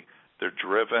activity, they're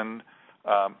driven,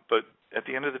 but at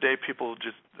the end of the day, people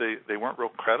just they weren't real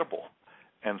credible,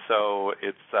 and so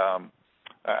it's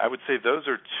I would say those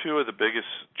are two of the biggest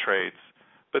traits.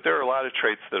 But there are a lot of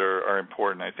traits that are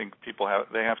important. I think people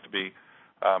have to be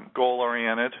goal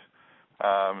oriented,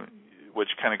 which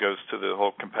kind of goes to the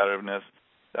whole competitiveness.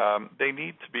 They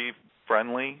need to be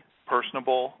friendly,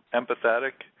 personable,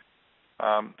 empathetic.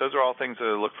 Those are all things that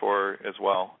I look for as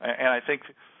well. And I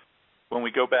think when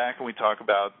we go back and we talk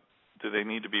about do they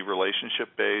need to be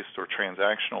relationship-based or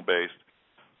transactional-based,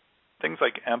 things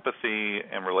like empathy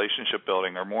and relationship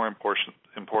building are more important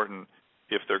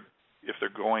if they're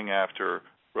going after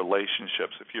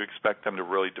relationships. If you expect them to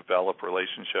really develop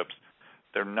relationships,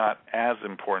 they're not as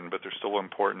important, but they're still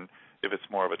important if it's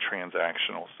more of a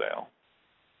transactional sale.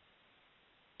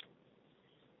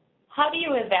 How do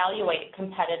you evaluate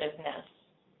competitiveness?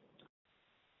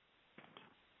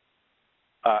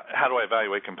 How do I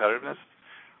evaluate competitiveness?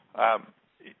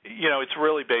 It's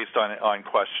really based on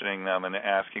questioning them and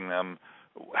asking them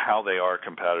how they are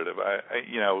competitive.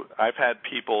 I've had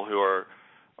people who are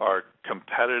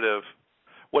competitive.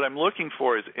 What I'm looking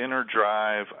for is inner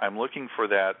drive. I'm looking for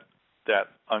that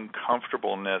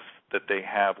uncomfortableness that they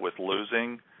have with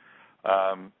losing.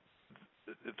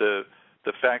 The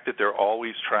fact that they're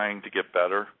always trying to get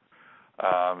better.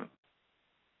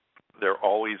 They're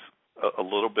always a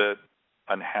little bit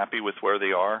unhappy with where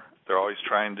they are. They're always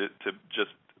trying to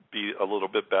just be a little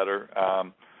bit better.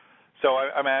 So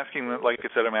I'm asking them, like I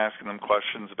said, I'm asking them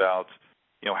questions about,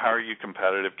 how are you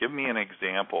competitive? Give me an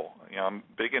example. I'm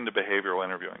big into behavioral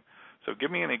interviewing. So give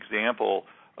me an example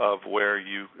of where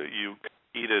you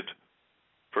competed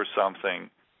for something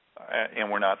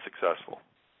and were not successful.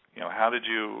 How did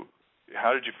you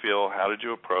feel? How did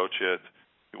you approach it?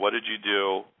 What did you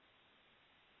do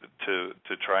to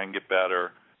try and get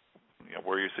better?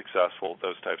 Were you successful?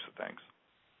 Those types of things.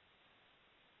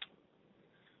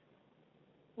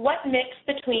 What mix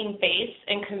between base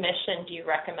and commission do you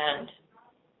recommend?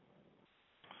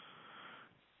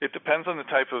 It depends on the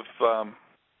type of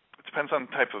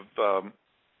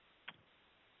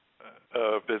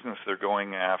business they're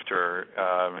going after.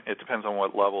 It depends on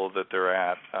what level that they're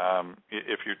at.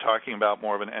 If you're talking about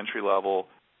more of an entry level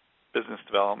business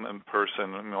development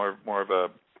person, more of a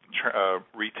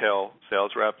retail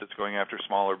sales rep that's going after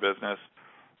smaller business,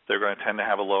 they're going to tend to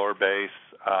have a lower base.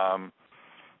 And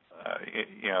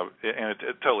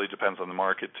it totally depends on the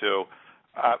market too.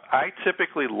 I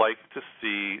typically like to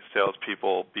see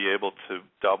salespeople be able to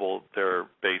double their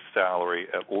base salary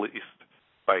at least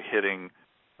by exceeding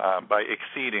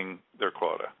their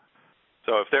quota.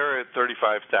 So if they're at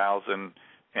 $35,000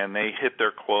 and they hit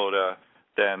their quota,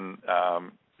 then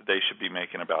they should be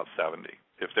making about $70,000.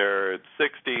 If they're at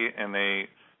 60 and they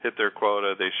hit their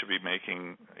quota, they should be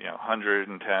making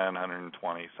 $110,000,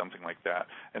 $120,000, something like that.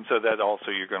 And so that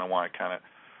also you're going to want to kind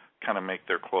of make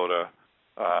their quota.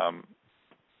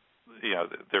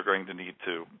 They're going to need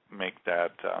to make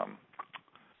that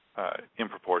in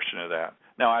proportion to that.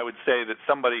 Now, I would say that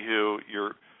somebody who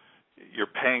you're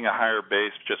paying a higher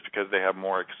base just because they have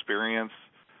more experience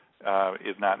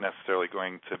is not necessarily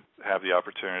going to have the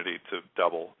opportunity to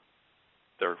double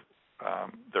their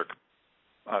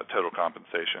total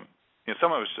compensation.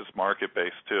 Some of it's just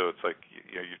market-based too. It's like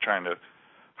you're trying to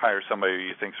hire somebody who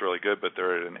you think's really good, but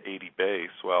they're at an 80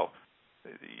 base. Well,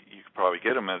 you could probably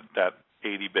get them at that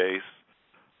 80 base,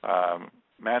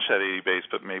 match that 80 base,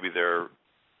 but maybe their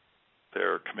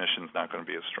commission's not going to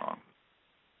be as strong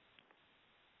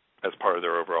as part of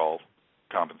their overall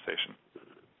compensation.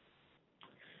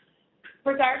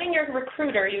 Regarding your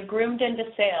recruiter you groomed into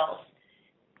sales,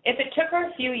 if it took her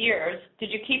a few years,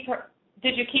 did you keep her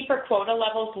quota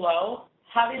levels low?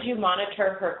 How did you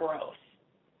monitor her growth?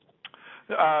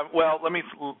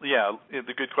 It's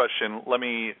a good question. Let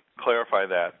me clarify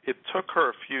that. It took her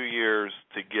a few years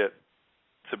to get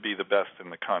to be the best in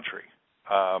the country.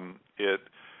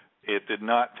 it did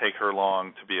not take her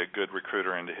long to be a good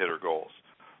recruiter and to hit her goals.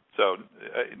 So,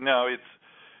 no,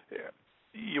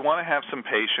 you want to have some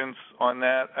patience on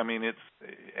that. I mean,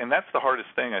 and that's the hardest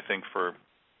thing, I think, for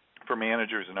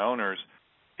managers and owners,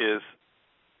 is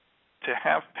to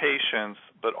have patience,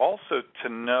 but also to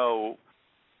know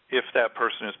if that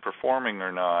person is performing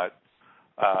or not.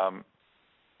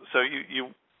 So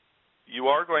you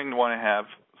are going to want to have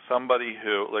somebody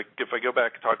who, like, if I go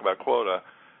back and talk about quota,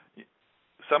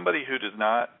 somebody who does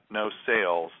not know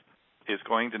sales is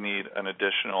going to need an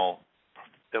additional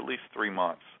at least 3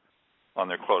 months on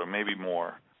their quota, maybe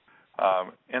more.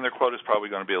 And their quota is probably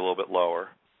going to be a little bit lower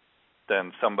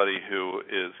than somebody who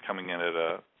is coming in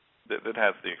that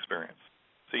has the experience.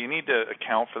 So you need to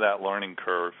account for that learning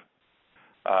curve.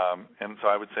 And so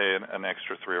I would say an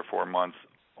extra 3 or 4 months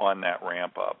on that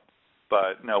ramp up.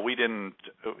 But no, we didn't.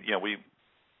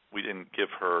 We didn't give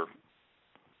her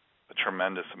a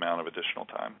tremendous amount of additional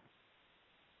time.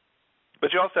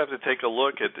 But you also have to take a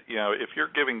look at, if you're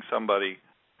giving somebody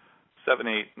 7,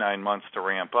 8, 9 months to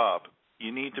ramp up,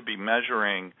 you need to be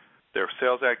measuring their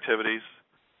sales activities.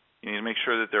 You need to make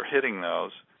sure that they're hitting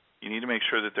those. You need to make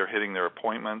sure that they're hitting their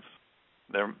appointments.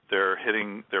 They're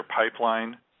hitting their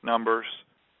pipeline numbers.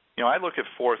 I look at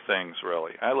 4 things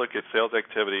really. I look at sales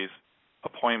activities,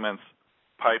 appointments,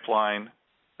 pipeline.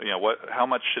 How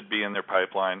much should be in their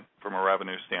pipeline from a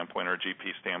revenue standpoint or a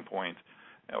GP standpoint.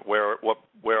 Where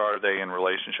are they in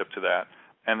relationship to that?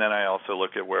 And then I also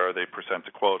look at where are they percent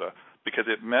to quota, because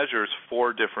it measures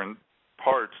 4 different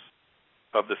parts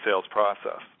of the sales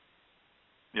process.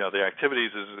 The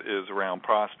activities is around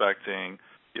prospecting.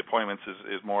 The appointments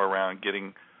is more around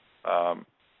getting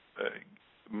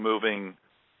moving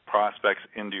prospects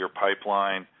into your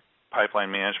pipeline.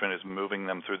 Pipeline management is moving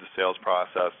them through the sales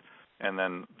process, and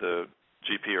then the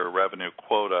GP or revenue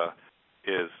quota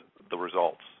is the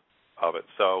results of it.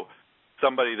 So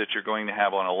somebody that you're going to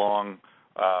have on a long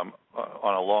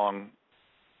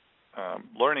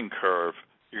learning curve,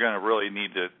 you're going to really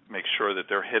need to make sure that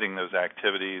they're hitting those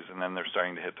activities, and then they're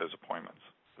starting to hit those appointments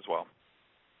as well.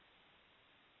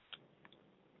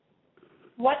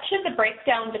 What should the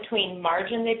breakdown between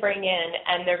margin they bring in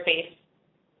and their base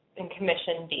and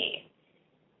commission be?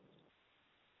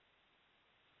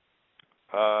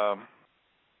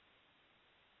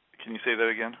 Can you say that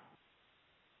again?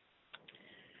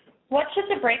 What should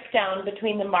the breakdown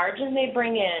between the margin they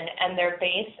bring in and their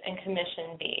base and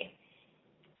commission be?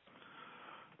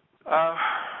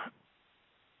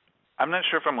 I'm not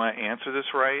sure if I'm going to answer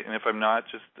this right, and if I'm not,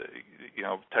 just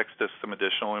text us some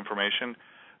additional information.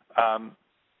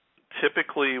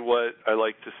 Typically, what I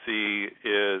like to see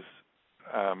is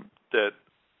that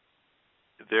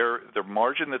the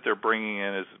margin that they're bringing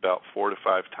in is about 4 to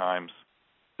 5 times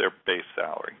their base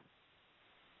salary,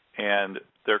 and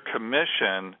their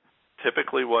commission.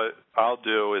 Typically, what I'll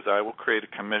do is I will create a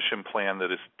commission plan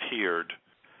that is tiered,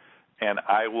 and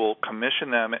I will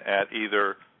commission them at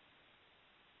either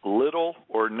little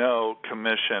or no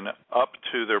commission up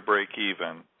to their break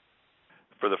even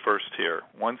for the first tier.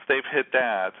 Once they've hit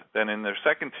that, then in their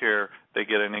second tier, they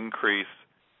get an increase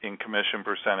in commission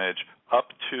percentage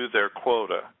up to their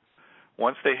quota.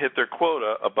 Once they hit their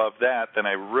quota above that, then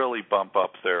I really bump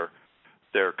up their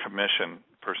commission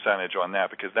percentage on that,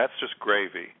 because that's just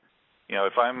gravy.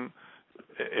 If I'm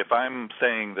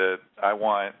saying that I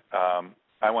want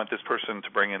this person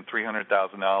to bring in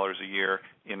 $300,000 a year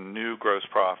in new gross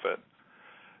profit,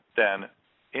 then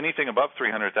anything above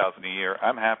 $300,000 a year,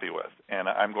 I'm happy with, and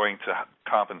I'm going to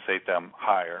compensate them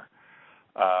higher.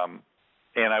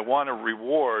 And I want to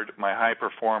reward my high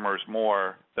performers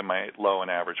more than my low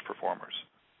and average performers.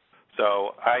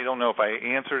 So I don't know if I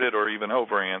answered it or even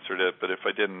over-answered it, but if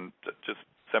I didn't, just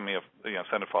send a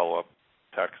follow-up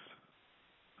text.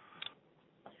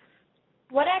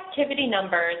 What activity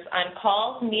numbers on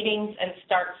calls, meetings, and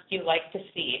starts do you like to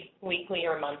see, weekly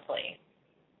or monthly?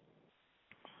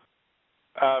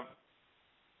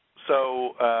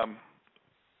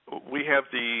 We have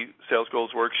the sales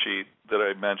goals worksheet that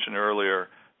I mentioned earlier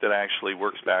that actually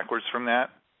works backwards from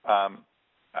that.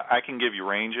 I can give you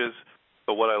ranges,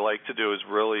 but what I like to do is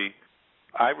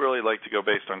I really like to go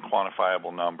based on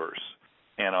quantifiable numbers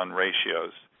and on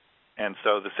ratios. And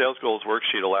so the sales goals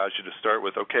worksheet allows you to start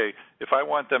with, okay, if I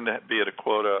want them to be at a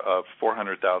quota of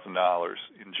 $400,000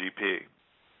 in GP,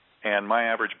 and my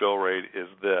average bill rate is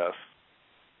this,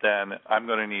 then I'm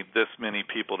going to need this many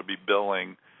people to be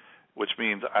billing, which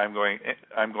means I'm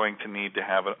going to need to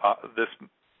have this.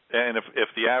 And if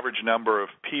the average number of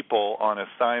people on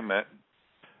assignment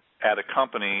at a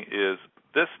company is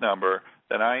this number,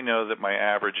 then I know that my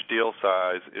average deal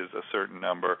size is a certain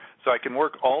number. So I can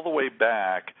work all the way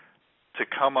back to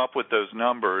come up with those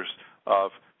numbers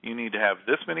of you need to have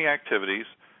this many activities,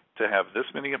 to have this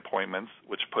many appointments,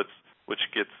 which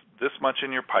gets this much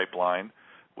in your pipeline,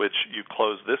 which you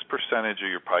close this percentage of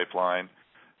your pipeline.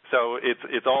 So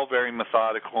it's all very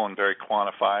methodical and very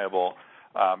quantifiable,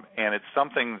 and it's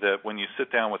something that when you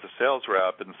sit down with a sales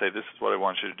rep and say, this is what I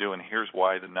want you to do, and here's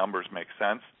why the numbers make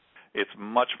sense, it's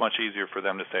much, much easier for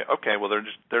them to say, okay, well,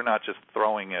 they're not just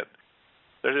throwing it.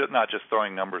 They're not just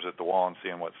throwing numbers at the wall and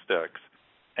seeing what sticks.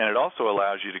 And it also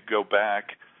allows you to go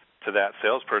back to that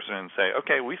salesperson and say,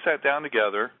 okay, we sat down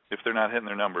together, if they're not hitting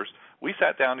their numbers, we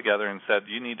sat down together and said,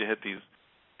 you need to hit these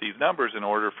numbers in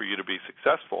order for you to be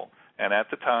successful. And at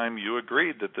the time, you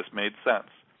agreed that this made sense.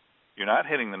 You're not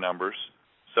hitting the numbers,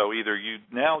 so either you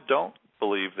now don't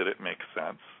believe that it makes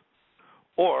sense,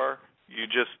 or you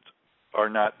just are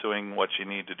not doing what you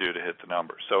need to do to hit the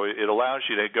numbers. So it allows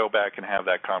you to go back and have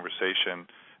that conversation.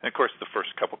 And, of course, the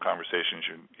first couple conversations,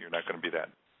 you're not going to be that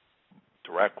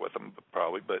direct with them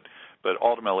probably, but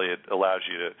ultimately it allows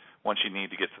you to, once you need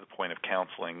to get to the point of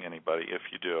counseling anybody, if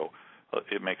you do,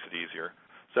 it makes it easier.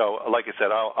 So like I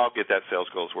said, I'll get that sales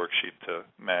goals worksheet to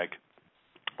Meg,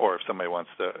 or if somebody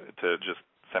wants to just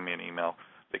send me an email,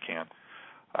 they can,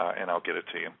 and I'll get it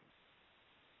to you.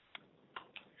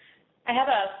 I have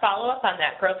a follow-up on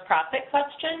that gross profit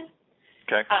question.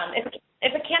 Okay.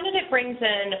 If a candidate brings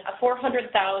in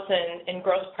 $400,000 in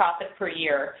gross profit per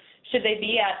year, should they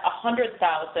be at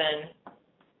 $100,000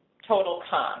 total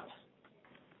comp?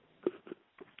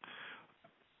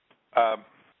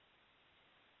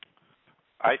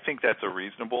 I think that's a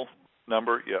reasonable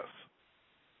number. Yes.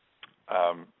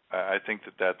 I think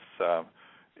that's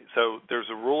so. There's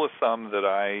a rule of thumb that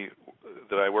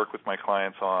I work with my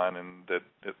clients on, and that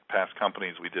at past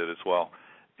companies we did as well.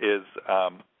 Is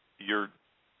you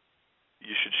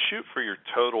should shoot for your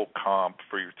total comp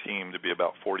for your team to be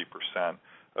about 40%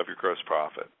 of your gross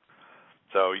profit.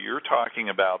 So you're talking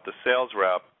about the sales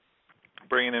rep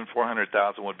bringing in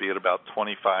 $400,000 would be at about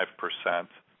 25%.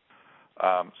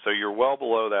 So you're well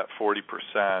below that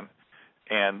 40%,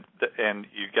 and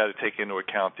you got to take into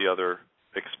account the other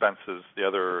expenses, the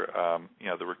other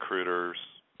the recruiters'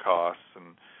 costs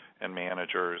and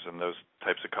managers and those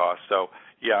types of costs. So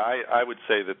yeah, I would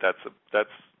say that's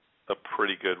a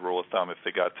pretty good rule of thumb. If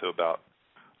they got to about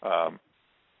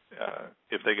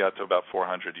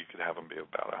 400, you could have them be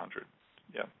about 100.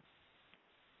 Yeah.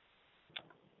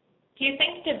 Do you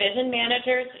think division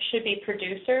managers should be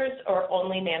producers or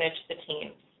only manage the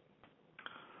teams?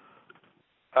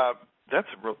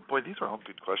 These are all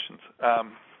good questions.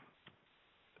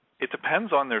 It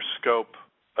depends on their scope.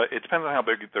 It depends on how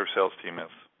big their sales team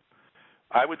is.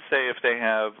 I would say if they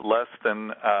have less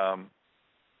than a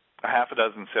half a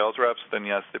dozen sales reps, then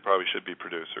yes, they probably should be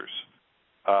producers.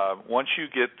 Once you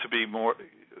get to be more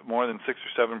than 6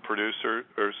 or 7 producers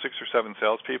or 6 or 7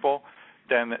 salespeople,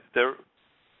 then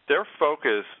their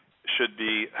focus should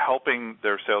be helping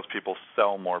their salespeople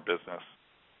sell more business,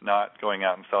 not going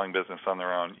out and selling business on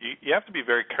their own. You have to be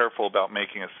very careful about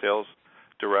making a sales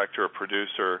director or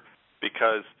producer,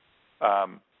 because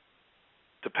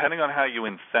depending on how you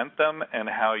incent them and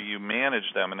how you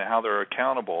manage them and how they're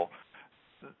accountable,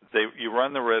 you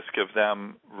run the risk of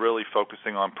them really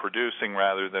focusing on producing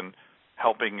rather than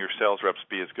helping your sales reps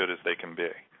be as good as they can be.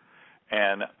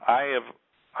 And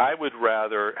I would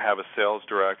rather have a sales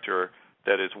director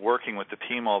that is working with the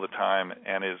team all the time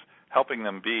and is helping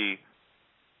them be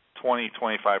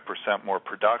 20-25% more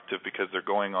productive, because they're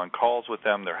going on calls with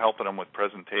them, they're helping them with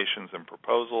presentations and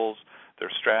proposals,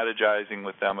 they're strategizing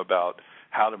with them about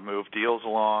how to move deals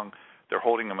along, they're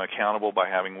holding them accountable by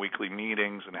having weekly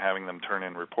meetings and having them turn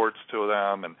in reports to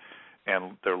them,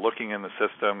 and they're looking in the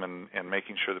system and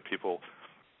making sure that people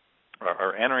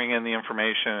are entering in the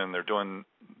information and they're doing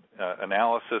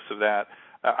analysis of that.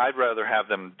 I'd rather have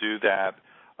them do that.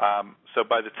 So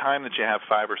by the time that you have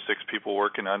 5 or 6 people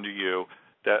working under you,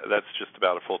 that's just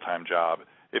about a full-time job.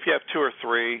 If you have 2 or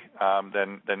 3,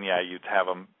 then yeah, you'd have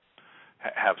them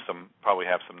probably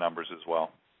have some numbers as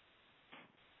well.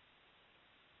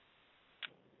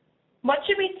 What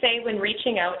should we say when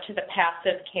reaching out to the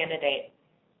passive candidate?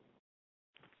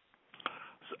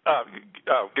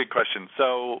 Good question.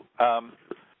 So,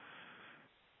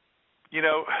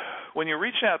 when you're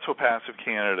reaching out to a passive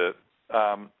candidate,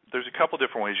 there's a couple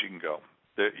different ways you can go.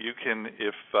 That you can,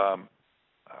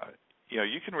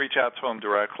 you can reach out to them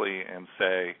directly and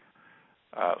say,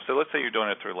 so let's say you're doing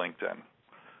it through LinkedIn,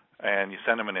 and you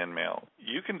send them an email.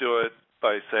 You can do it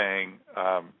by saying,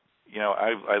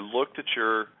 I looked at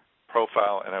your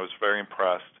profile and I was very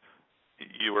impressed.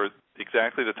 You were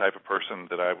exactly the type of person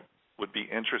that I would be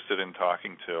interested in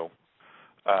talking to.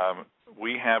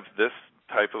 We have this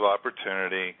type of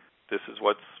opportunity. This is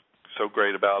what's so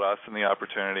great about us and the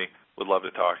opportunity. Would love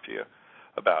to talk to you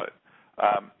about it.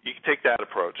 You can take that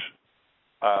approach.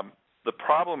 The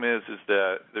problem is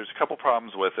that there's a couple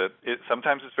problems with it.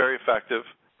 Sometimes it's very effective,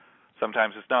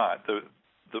 sometimes it's not.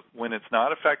 When it's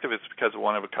not effective, it's because of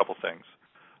one of a couple things.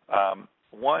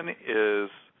 One is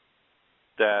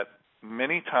that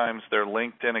many times their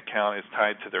LinkedIn account is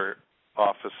tied to their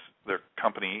office, their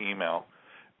company email,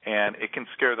 and it can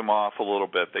scare them off a little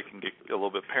bit. They can get a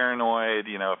little bit paranoid.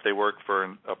 If they work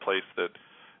for a place that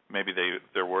maybe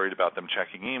they're worried about them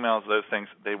checking emails, those things,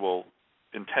 they will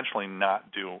intentionally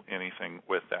not do anything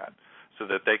with that, so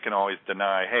that they can always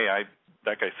deny, hey,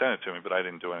 that guy sent it to me, but I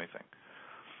didn't do anything.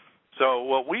 So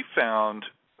what we found,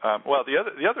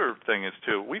 the other thing is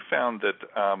too, we found that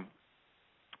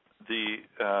the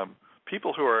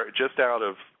people who are just out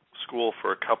of school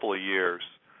for a couple of years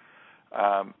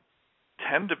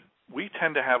we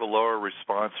tend to have a lower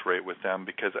response rate with them,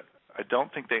 because I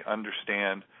don't think they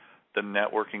understand the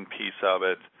networking piece of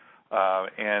it,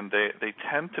 and they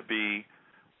tend to be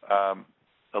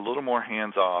a little more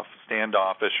hands-off,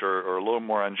 standoffish, or a little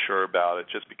more unsure about it,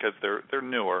 just because they're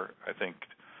newer, I think,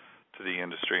 to the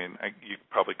industry, and you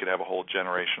probably could have a whole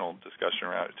generational discussion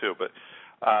around it too. But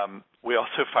we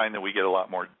also find that we get a lot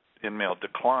more in-mail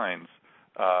declines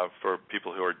for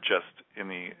people who are just in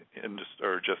the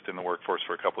workforce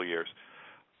for a couple of years.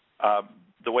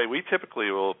 The way we typically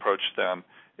will approach them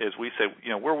is we say,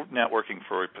 we're networking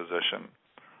for a position.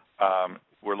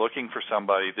 We're looking for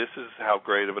somebody. This is how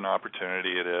great of an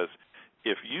opportunity it is.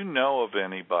 If you know of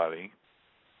anybody,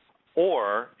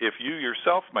 or if you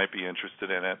yourself might be interested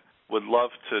in it, would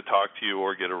love to talk to you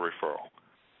or get a referral.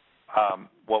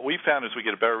 What we found is we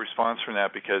get a better response from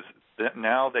that, because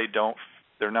now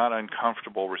they're not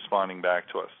uncomfortable responding back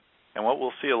to us. And what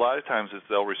we'll see a lot of times is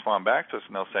they'll respond back to us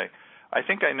and they'll say, I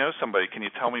think I know somebody. Can you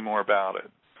tell me more about it?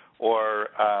 Or,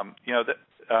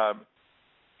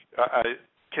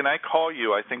 can I call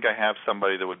you? I think I have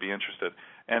somebody that would be interested.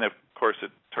 And, of course,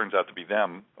 it turns out to be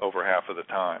them over half of the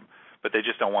time. But they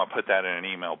just don't want to put that in an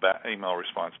email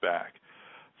response back.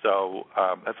 So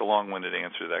that's a long-winded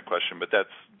answer to that question, but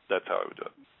that's how I would do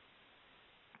it.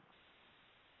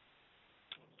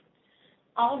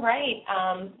 All right.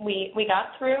 We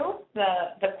got through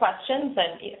the questions,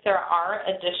 and if there are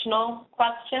additional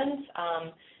questions,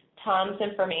 Tom's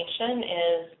information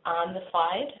is on the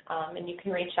slide, and you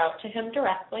can reach out to him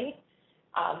directly.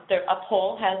 A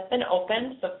poll has been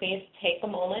opened, so please take a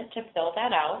moment to fill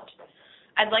that out.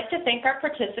 I'd like to thank our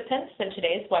participants in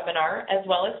today's webinar, as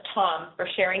well as Tom for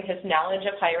sharing his knowledge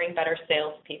of hiring better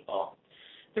salespeople.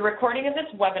 The recording of this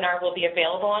webinar will be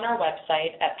available on our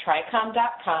website at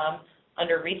tricom.com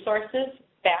under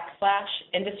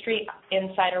Resources/Industry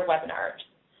Insider Webinars.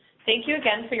 Thank you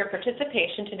again for your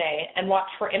participation today, and watch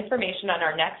for information on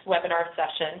our next webinar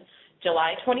session,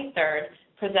 July 23rd,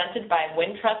 presented by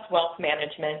Wintrust Wealth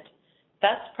Management,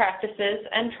 Best Practices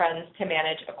and Trends to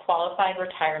Manage a Qualified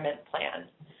Retirement Plan.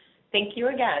 Thank you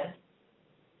again.